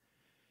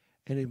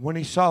 And when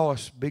he saw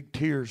us, big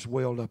tears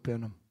welled up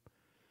in him.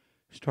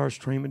 Started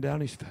streaming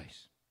down his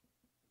face.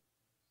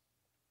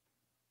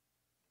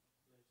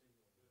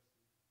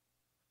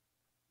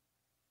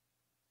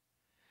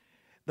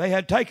 They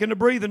had taken the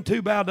breathing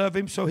tube out of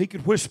him so he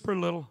could whisper a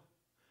little.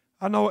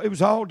 I know it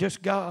was all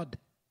just God.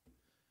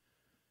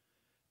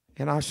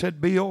 And I said,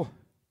 Bill,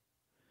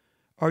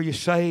 are you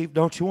saved?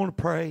 Don't you want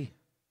to pray?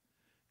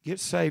 Get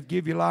saved.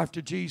 Give your life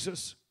to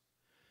Jesus.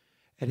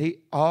 And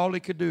all he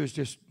could do is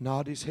just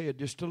nod his head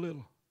just a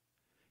little.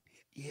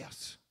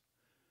 Yes.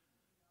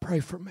 Pray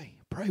for me.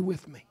 Pray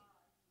with me.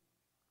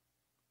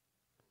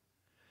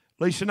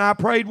 Lisa and I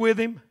prayed with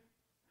him.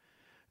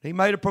 He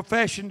made a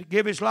profession to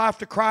give his life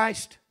to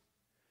Christ.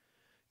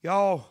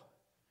 Y'all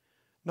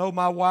know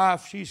my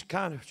wife. She's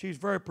a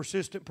very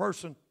persistent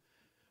person.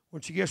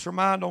 When she gets her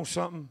mind on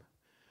something,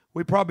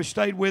 we probably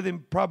stayed with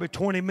him probably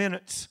 20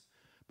 minutes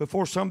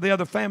before some of the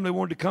other family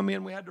wanted to come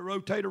in. We had to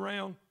rotate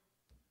around.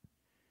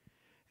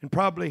 And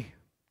probably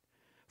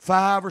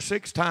 5 or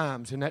 6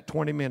 times in that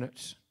 20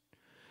 minutes,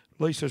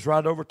 Lisa's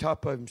right over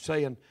top of him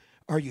saying,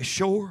 are you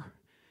sure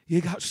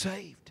you got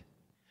saved?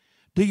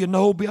 Do you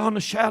know beyond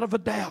a shadow of a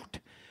doubt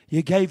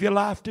you gave your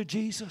life to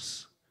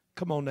Jesus?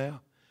 Come on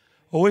now.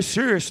 Oh, it's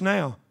serious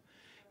now.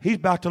 He's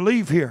about to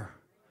leave here.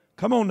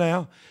 Come on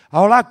now.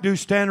 All I can do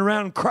is stand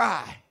around and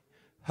cry.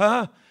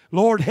 Huh?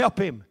 Lord, help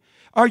him.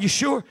 Are you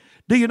sure?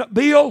 Do you know,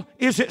 Bill,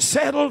 is it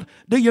settled?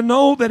 Do you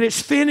know that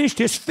it's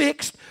finished? It's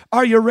fixed?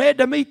 Are you ready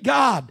to meet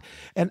God?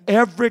 And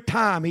every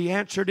time he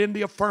answered in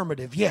the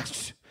affirmative.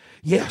 Yes,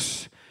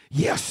 yes,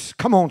 yes.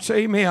 Come on,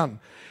 say amen.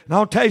 And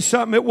I'll tell you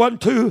something, it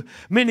wasn't too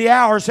many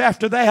hours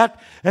after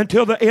that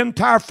until the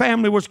entire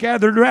family was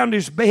gathered around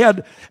his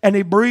bed and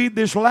he breathed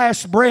his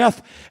last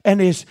breath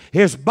and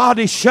his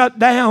body shut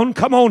down.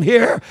 Come on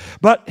here.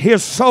 But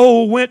his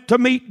soul went to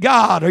meet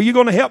God. Are you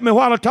going to help me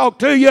while I talk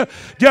to you?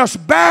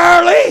 Just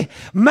barely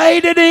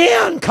made it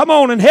in. Come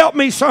on and help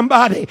me,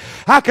 somebody.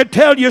 I could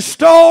tell you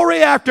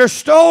story after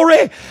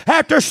story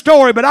after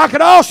story, but I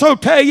could also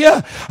tell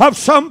you of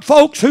some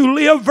folks who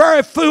live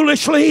very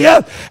foolishly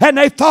and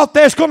they thought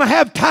they was going to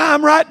have time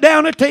right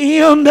down at the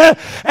end,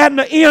 and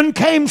the end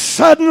came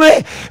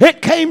suddenly.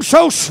 It came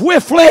so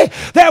swiftly.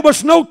 There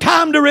was no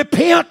time to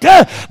repent,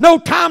 no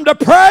time to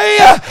pray,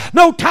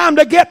 no time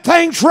to get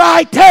things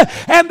right,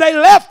 and they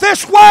left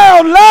this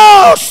world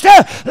lost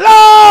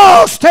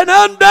and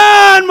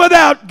undone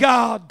without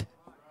God.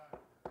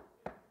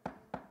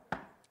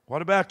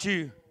 What about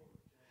you? Have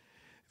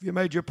you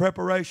made your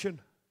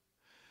preparation?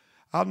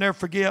 I'll never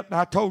forget,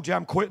 I told you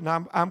I'm quitting.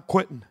 I'm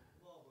quitting.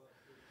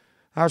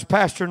 I was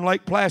pastor in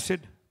Lake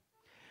Placid.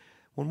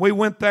 When we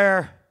went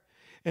there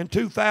in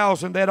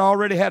 2000, they'd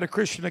already had a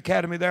Christian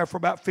academy there for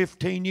about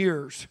 15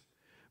 years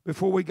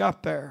before we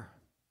got there.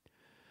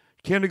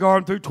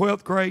 Kindergarten through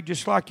 12th grade,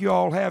 just like you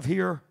all have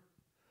here.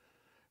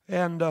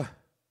 And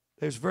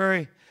there's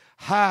very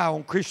high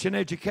on Christian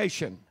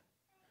education.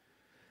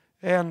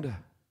 And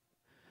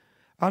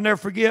I'll never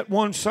forget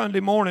one Sunday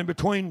morning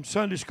between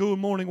Sunday school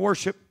and morning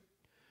worship.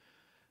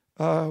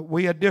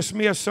 We had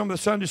dismissed some of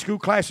the Sunday school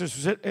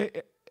classes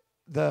at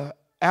the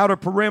outer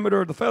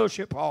perimeter of the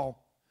fellowship hall.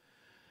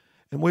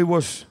 And we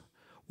was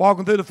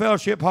walking through the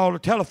fellowship hall, the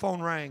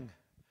telephone rang.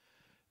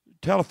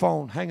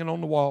 Telephone hanging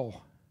on the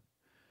wall.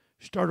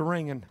 Started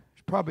ringing.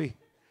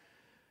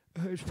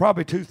 It's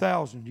probably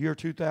 2000, year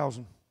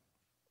 2000.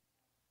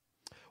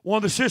 One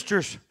of the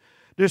sisters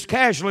just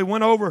casually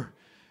went over,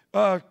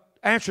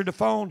 answered the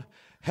phone.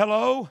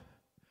 Hello,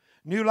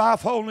 New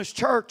Life Holiness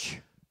Church.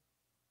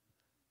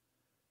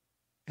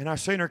 And I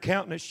seen her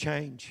countenance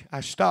change. I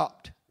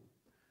stopped.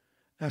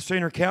 I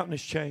seen her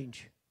countenance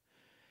change.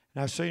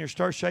 And I seen her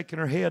start shaking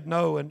her head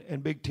no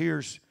and big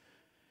tears.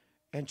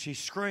 And she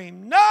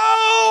screamed,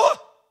 no!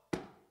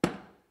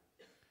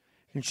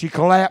 And she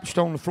collapsed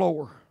on the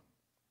floor.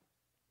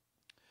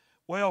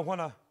 Well, when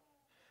I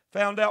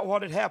found out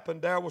what had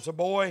happened, there was a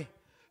boy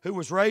who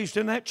was raised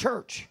in that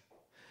church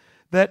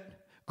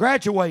that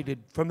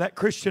graduated from that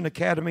Christian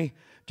academy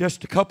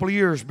just a couple of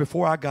years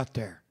before I got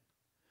there.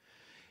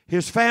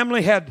 His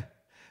family had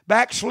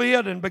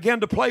backslid and began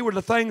to play with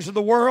the things of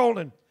the world,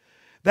 and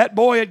that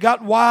boy had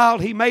gotten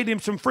wild. He made him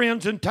some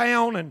friends in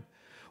town, and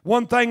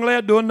one thing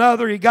led to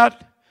another. He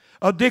got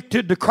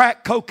addicted to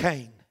crack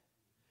cocaine.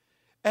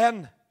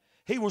 And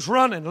he was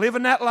running,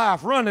 living that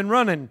life,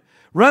 running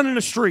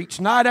the streets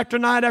night after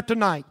night after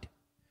night.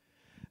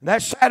 And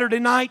that Saturday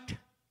night,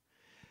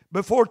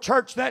 before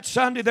church that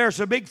Sunday, there's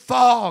a big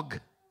fog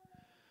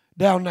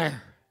down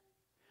there.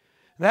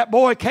 That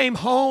boy came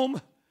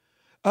home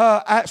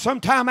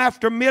sometime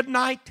after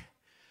midnight,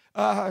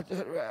 1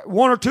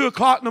 or 2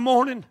 o'clock in the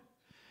morning.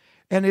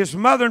 And his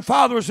mother and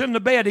father was in the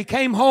bed. He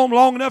came home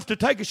long enough to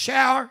take a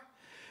shower,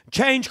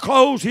 change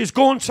clothes. He's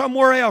going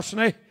somewhere else.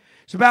 And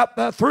it's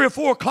about 3 or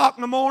 4 o'clock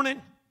in the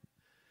morning.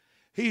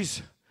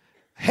 He's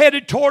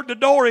headed toward the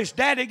door. His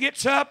daddy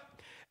gets up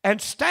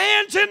and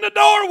stands in the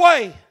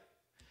doorway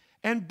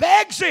and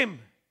begs him,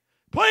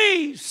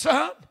 please,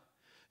 son,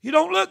 you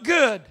don't look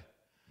good.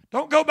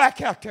 Don't go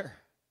back out there.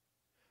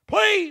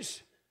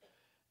 Please.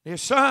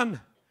 His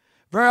son,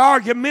 very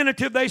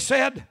argumentative, they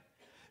said,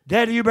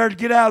 Daddy, you better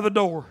get out of the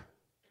door.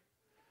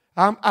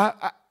 I'm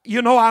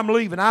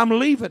leaving. I'm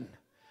leaving.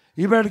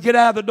 You better get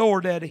out of the door,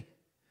 Daddy.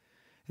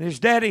 And his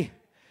daddy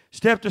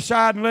Stepped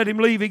aside and let him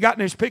leave. He got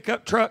in his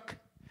pickup truck.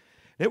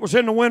 It was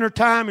in the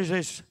wintertime as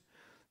he's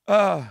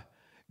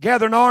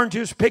gathering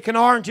oranges, picking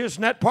oranges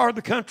in that part of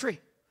the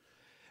country.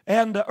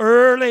 And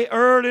early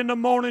in the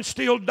morning,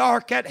 still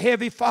dark, that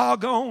heavy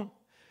fog on,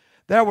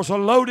 there was a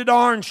loaded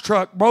orange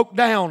truck broke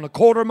down a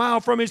quarter mile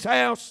from his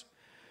house,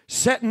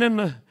 sitting in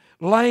the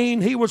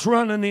lane he was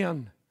running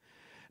in.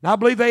 And I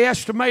believe they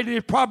estimated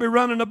he's probably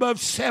running above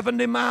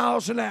 70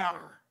 miles an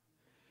hour.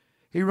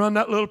 He run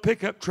that little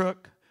pickup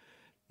truck,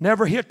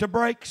 never hit the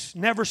brakes,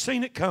 never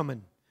seen it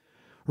coming,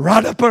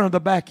 right up under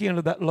the back end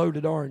of that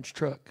loaded orange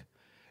truck.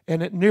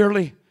 And it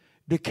nearly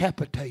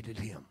decapitated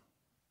him.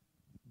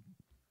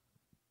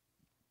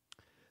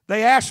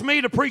 They asked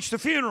me to preach the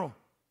funeral.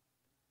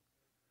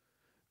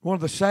 One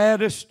of the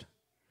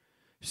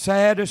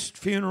saddest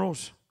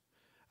funerals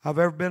I've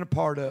ever been a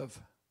part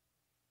of.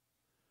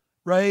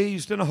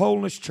 Raised in a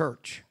Holiness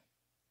church.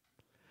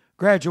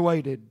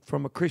 Graduated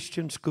from a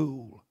Christian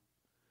school.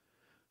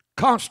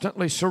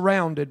 Constantly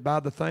surrounded by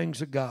the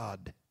things of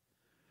God.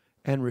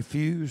 And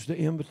refused the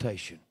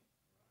invitation.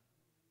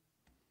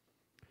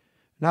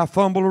 And I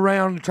fumbled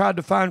around and tried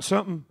to find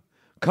something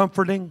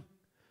comforting.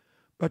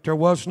 But there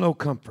was no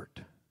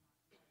comfort.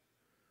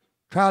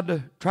 Tried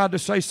to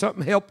say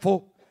something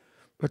helpful.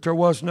 But there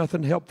was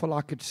nothing helpful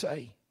I could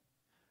say.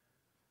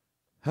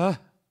 Huh?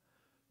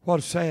 What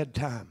a sad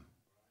time.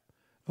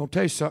 I'll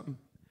tell you something.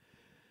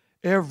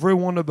 Every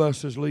one of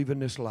us is leaving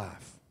this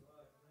life.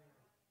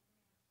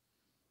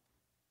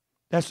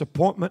 That's an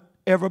appointment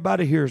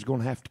everybody here is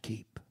going to have to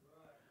keep.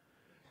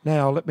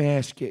 Now, let me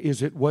ask you,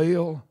 is it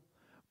well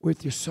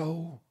with your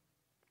soul?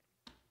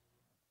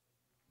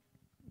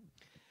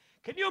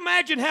 Can you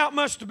imagine how it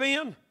must have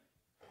been?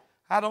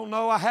 I don't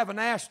know. I haven't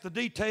asked the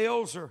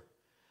details or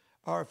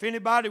if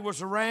anybody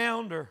was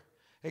around or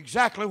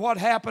exactly what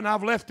happened.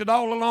 I've left it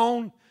all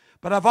alone.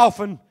 But I've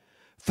often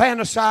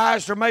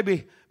fantasized or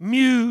maybe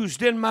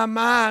mused in my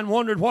mind,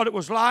 wondered what it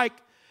was like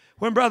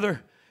when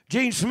Brother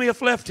Gene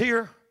Smith left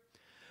here.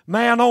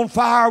 Man on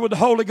fire with the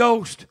Holy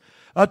Ghost,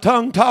 a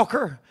tongue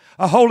talker,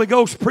 a Holy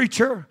Ghost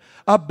preacher,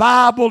 a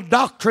Bible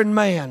doctrine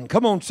man.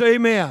 Come on, say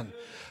amen.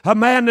 A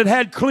man that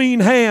had clean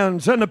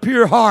hands and a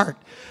pure heart.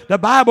 The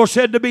Bible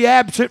said to be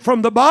absent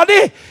from the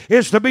body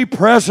is to be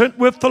present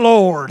with the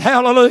Lord.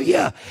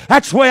 Hallelujah.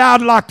 That's the way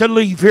I'd like to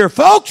leave here,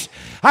 folks.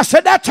 I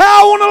said, that's how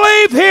I want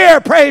to leave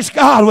here, praise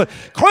God,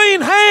 with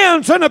clean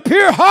hands and a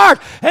pure heart.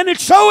 And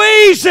it's so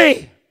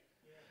easy.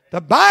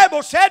 The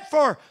Bible said,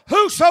 for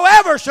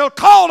whosoever shall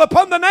call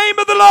upon the name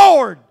of the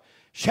Lord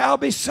shall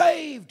be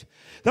saved.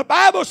 The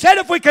Bible said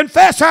if we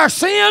confess our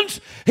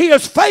sins, He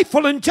is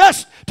faithful and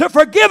just to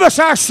forgive us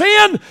our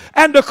sin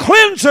and to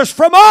cleanse us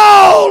from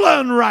all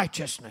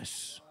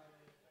unrighteousness.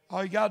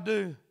 All you got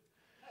to do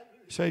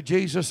is say,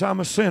 Jesus,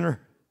 I'm a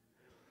sinner.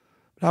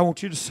 But I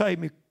want you to save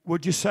me.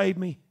 Would you save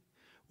me?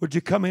 Would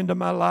you come into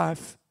my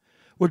life?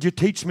 Would you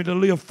teach me to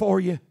live for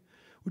you?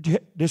 Would you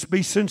just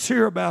be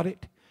sincere about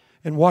it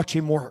and watch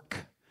Him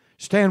work?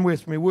 Stand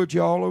with me, would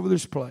you, all over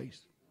this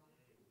place?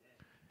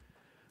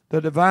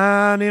 The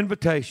divine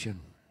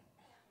invitation.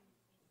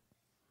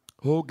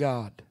 Oh,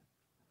 God.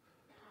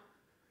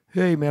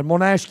 Amen. I'm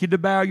going to ask you to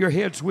bow your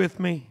heads with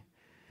me.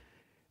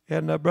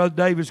 And Brother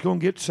David's going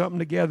to get something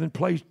together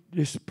and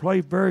just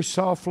play very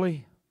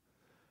softly.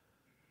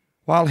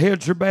 While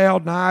heads are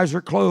bowed and eyes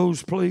are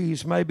closed,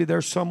 please, maybe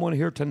there's someone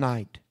here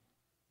tonight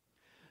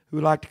who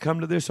would like to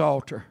come to this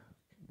altar.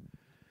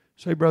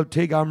 Say, Brother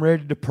Teague, I'm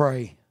ready to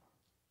pray.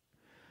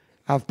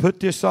 I've put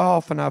this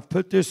off and I've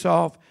put this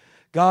off.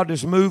 God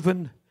is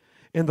moving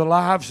in the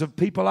lives of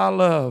people I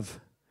love.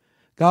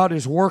 God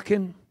is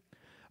working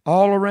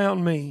all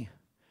around me.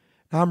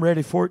 I'm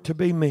ready for it to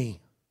be me.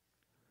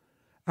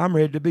 I'm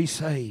ready to be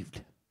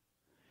saved.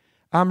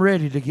 I'm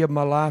ready to give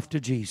my life to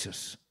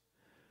Jesus.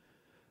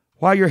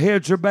 While your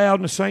heads are bowed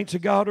and the saints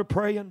of God are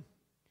praying,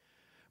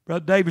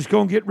 Brother David's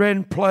going to get ready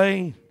and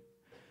play.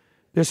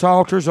 This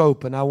altar's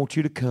open. I want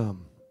you to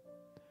come.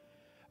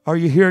 Are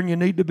you here and you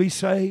need to be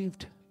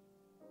saved?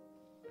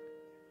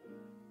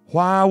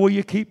 Why will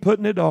you keep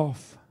putting it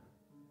off?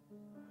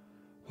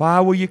 Why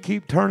will you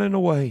keep turning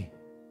away?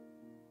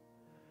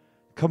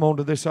 Come on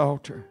to this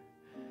altar.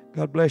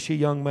 God bless you,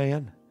 young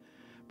man.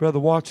 Brother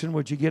Watson,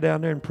 would you get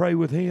down there and pray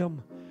with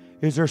him?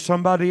 Is there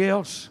somebody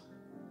else?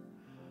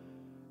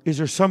 Is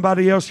there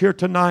somebody else here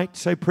tonight?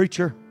 Say,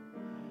 preacher,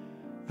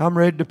 I'm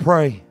ready to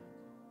pray.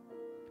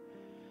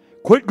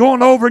 Quit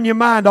going over in your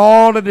mind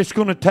all that it's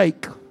going to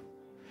take.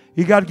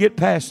 You got to get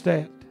past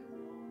that.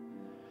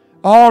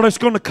 All it's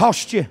going to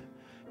cost you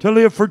to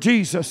live for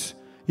Jesus.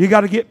 You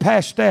got to get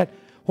past that.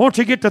 Once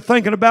you get to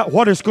thinking about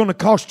what it's going to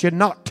cost you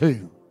not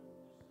to.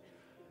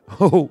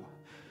 Oh,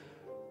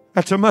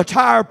 that's a much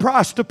higher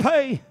price to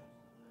pay.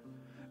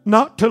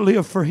 Not to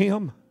live for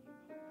Him.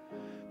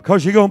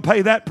 Because you're going to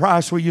pay that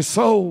price with your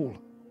soul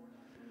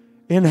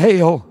in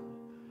hell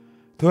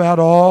throughout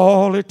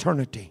all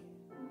eternity.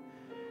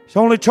 It's the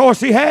only choice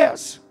He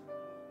has.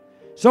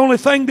 It's the only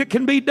thing that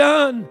can be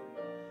done.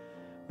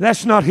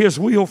 That's not His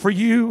will for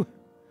you.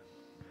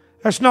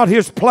 That's not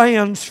His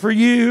plans for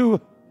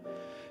you.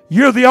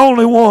 You're the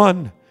only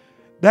one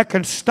that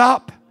can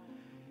stop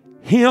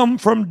Him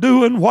from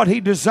doing what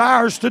He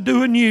desires to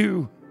do in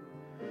you.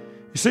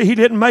 You see, He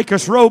didn't make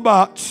us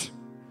robots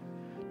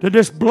to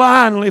just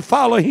blindly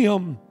follow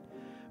Him,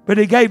 but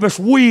He gave us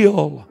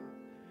will.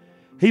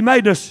 He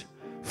made us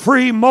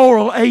free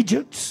moral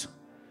agents.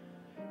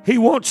 He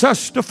wants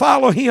us to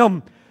follow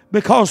Him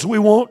because we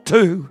want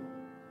to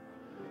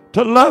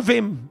love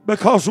Him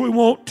because we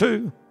want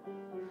to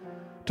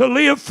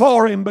live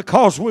for Him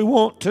because we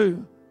want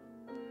to.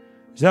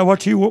 Is that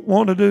what you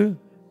want to do?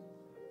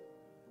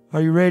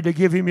 Are you ready to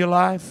give Him your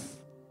life?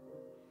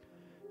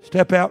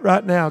 Step out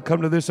right now.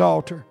 Come to this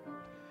altar.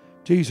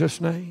 In Jesus'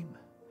 name.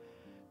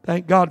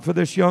 Thank God for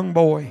this young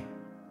boy.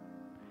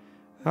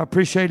 I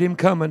appreciate him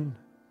coming.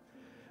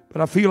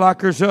 But I feel like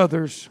there's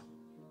others.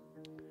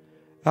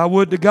 I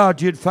would to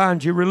God you'd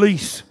find your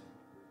release.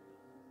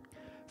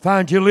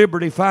 Find your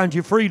liberty. Find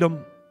your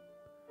freedom.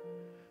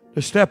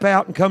 To step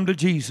out and come to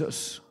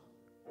Jesus.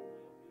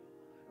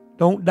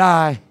 Don't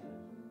die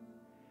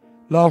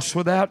lost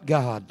without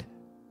God.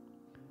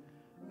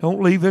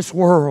 Don't leave this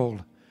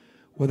world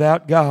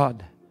without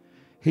God.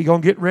 He's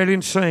going to get ready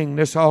and sing.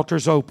 This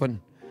altar's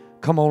open.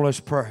 Come on, let's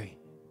pray.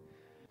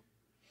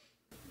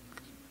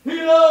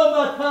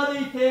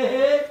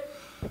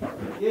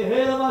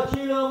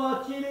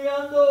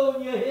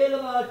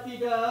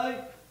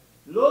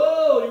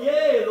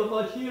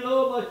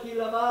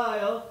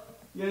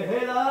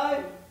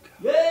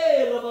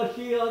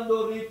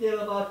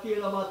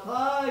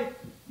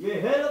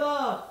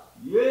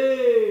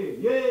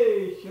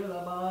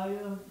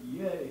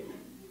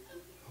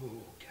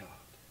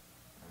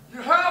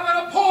 You have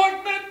an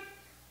appointment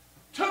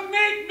to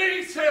meet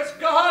me, says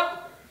God.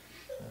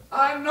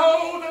 I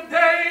know the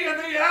day and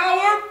the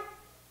hour,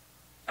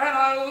 and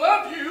I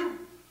love you.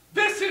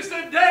 This is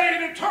the day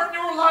to turn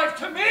your life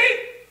to me.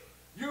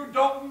 You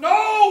don't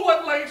know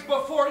what lays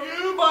before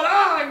you, but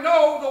I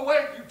know the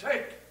way you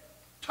take.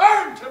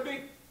 Turn to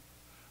me.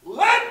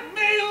 Let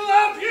me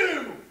love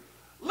you.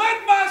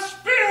 Let my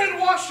spirit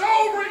wash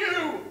over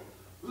you.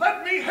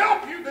 Let me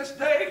help you this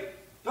day.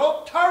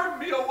 Don't turn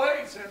me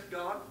away, says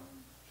God.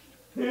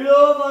 The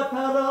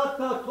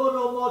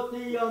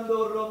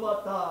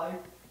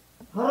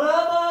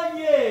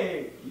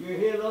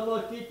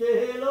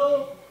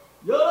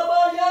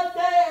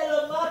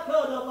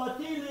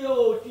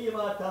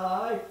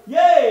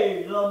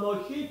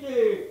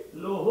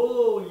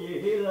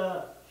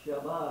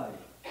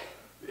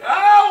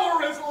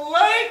hour is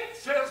late,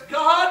 says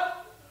God.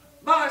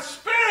 My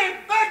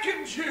spirit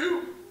beckons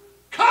you.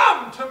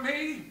 Come to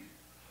me.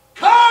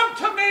 Come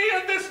to me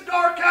in this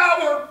dark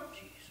hour.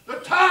 The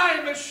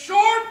time is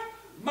short.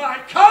 My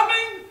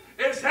coming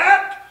is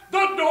at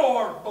the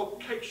door.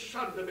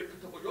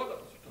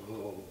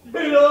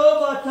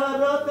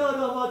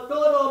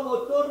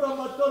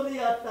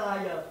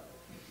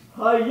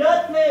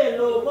 Hayate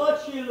lo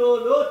machilo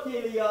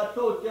lotilia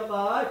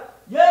totemai,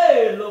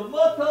 ye lo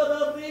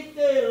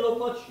motorite lo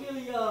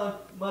machilia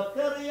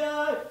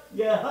materia,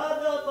 ye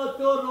hada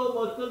matoro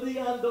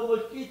motoriando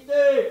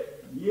moschite,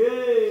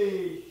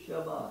 ye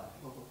shamai.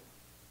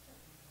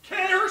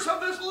 Cares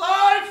of this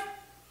life,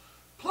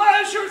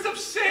 pleasures of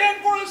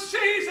sin for a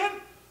season,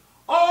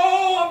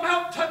 all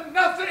amount to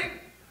nothing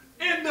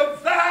in the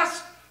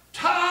vast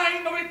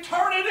time of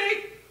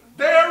eternity.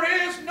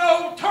 There is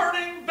no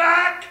turning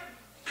back.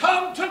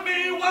 Come to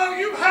me while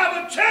you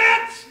have a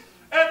chance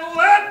and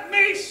let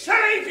me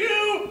save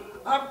you.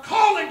 I'm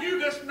calling you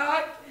this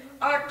night.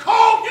 I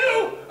call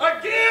you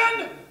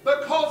again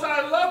because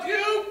I love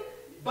you,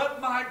 but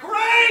my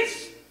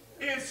grace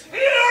is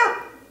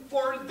here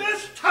for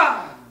this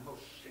time.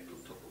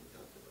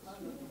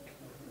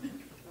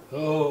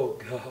 Oh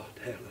God,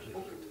 hallelujah.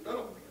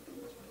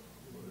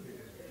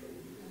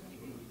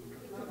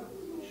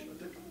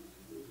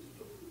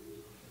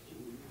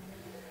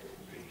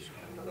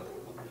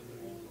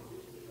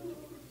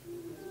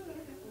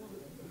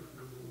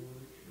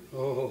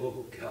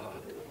 Oh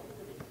God.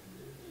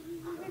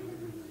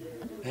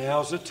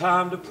 Now's the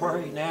time to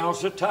pray.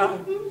 Now's the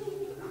time.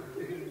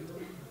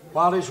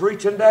 While He's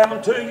reaching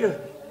down to you,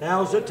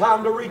 now's the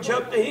time to reach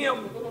up to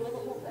Him.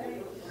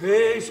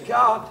 Praise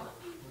God.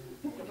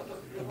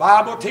 The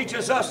Bible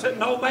teaches us that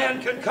no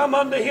man can come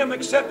unto Him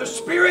except the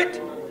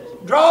Spirit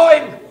draw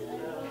him.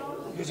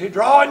 Is He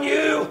drawing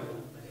you?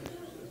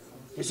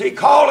 Is He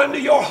calling to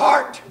your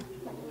heart?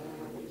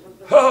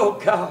 Oh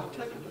God.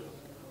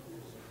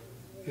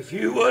 If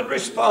you would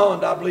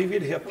respond, I believe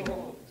He'd help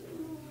you.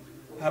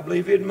 I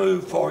believe He'd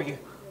move for you.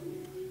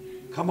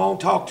 Come on,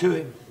 talk to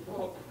Him.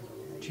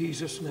 In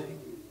Jesus' name.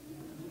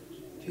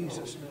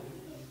 Jesus' name.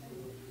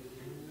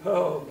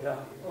 Oh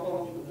God.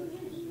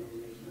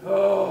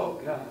 Oh God.